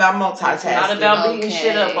it's all about multitasking. It's not about beating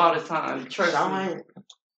shit up all the time. Trust me.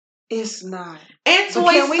 It's not. And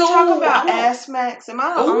can we talk about ass smacks? Am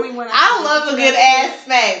I the only one? I love a good ass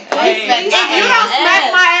smack. If you don't smack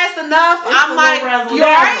my ass enough, I'm like, you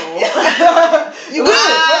alright? You good? I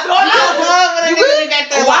love when a nigga got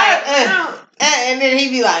that and then he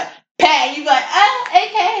be like, Pat, you be like,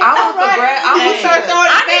 okay. I want the grab. I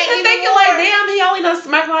get to thinking like, damn, he only done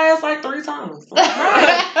smacked my ass like 3 times.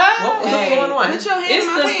 What was going on? Put your hand it's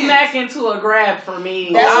in my the hand. smack into a grab for me.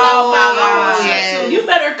 That's my God. You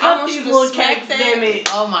better cut these little cakes, damn it.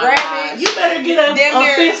 Oh my God. You better get a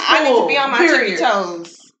fistful. I need to be on my tippy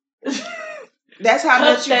toes. That's how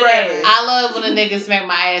much you grab it. I love when a nigga smack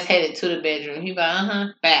my ass headed to the bedroom. He be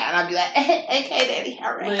like, bad. And I be like, okay, daddy,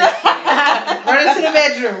 all right. Run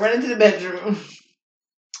into the bedroom.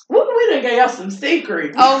 We done gave y'all some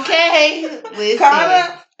secrets. Okay.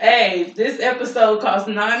 Listen. Hey, this episode costs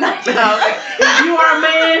 $9.99. If you are a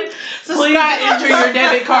man, please enter your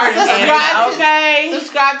debit card.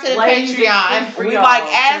 Subscribe to the Patreon. We like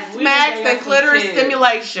ass smacks and clitoris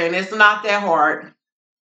stimulation. It's not that hard.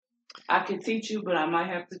 I could teach you, but I might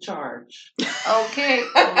have to charge. Okay.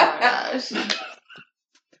 Oh my gosh.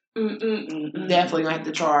 Definitely gonna have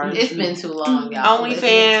to charge. It's been too long, y'all.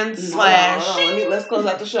 OnlyFans / Let's close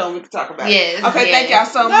out the show and we can talk about it. Okay, yes. Thank y'all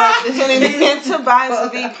so much for tuning in to Vibes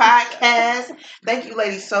with V podcast. Thank you,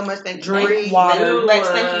 ladies, so much. Thank you, Drink water. Lex,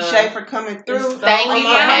 thank you, Shay, for coming through. Thank you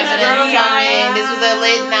for having us come in. This was a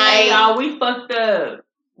lit night. Hey, y'all, we fucked up.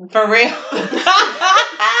 For real.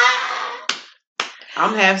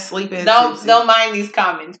 I'm half sleeping. Don't mind these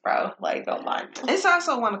comments, bro. Like, don't mind. It's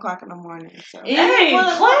also 1:00 in the morning. So. Hey,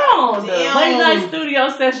 clown! Late night studio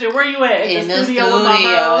session. Where you at? In the studio. With my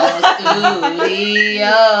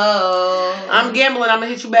studio. I'm gambling. I'm gonna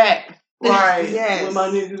hit you back. Right. Yes. With my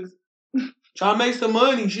niggas. Try to make some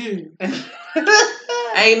money, shit.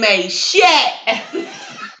 Ain't made shit.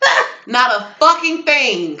 Not a fucking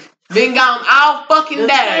thing. Been gone all fucking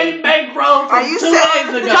day. Are you 2 days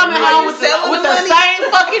ago? Coming home with the same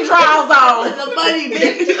fucking drawers on. The money,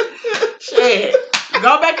 bitch. Shit.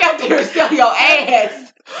 Go back out there and sell your ass.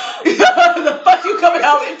 The fuck you coming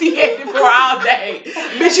home empty-handed for all day?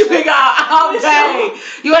 Bitch, you been gone all day.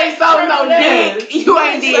 You ain't sold no dick. You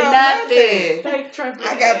ain't did nothing.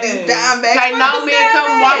 I got this dime bag. Ain't no man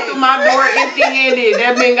come walk through my door empty-handed.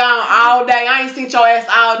 That been gone all day. I ain't seen your ass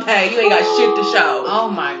all day. You ain't got shit to show. Oh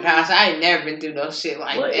my gosh, I ain't never been through no shit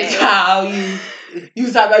like that. How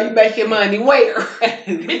you talk about you making money? Where?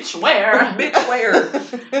 Bitch, where? Bitch, where?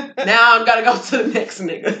 Now I'm gotta go to the next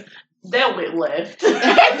nigga. That went left.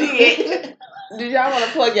 Did y'all want to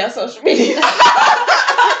plug your social media?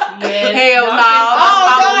 Yes. Hell no.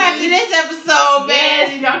 Go after this episode, man.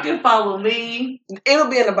 Yes, y'all can follow me. It'll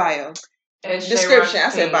be in the bio. Description. I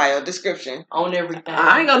said bio. Description. On everything.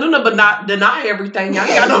 I ain't gonna do nothing but not deny everything. Y'all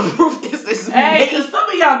ain't got no proof this is me. Hey, cause some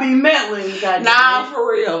of y'all be meddling. Nah,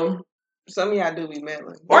 for real. Some of y'all do be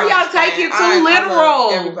meddling. Or y'all take it too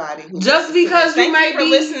literal. Everybody. Just because you may be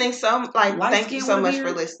listening. Thank you so much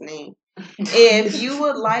for listening. If you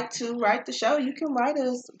would like to write the show, you can write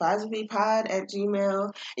us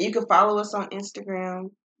vibeswithvpod@gmail.com. You can follow us on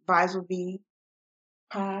Instagram, vibeswithvpod.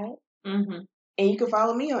 Mm-hmm. And you can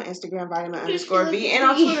follow me on Instagram, vitamin_V, and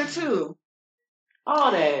on Twitter too.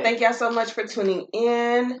 All that. Thank y'all so much for tuning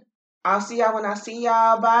in. I'll see y'all when I see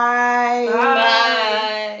y'all. Bye.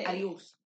 Bye. Adios.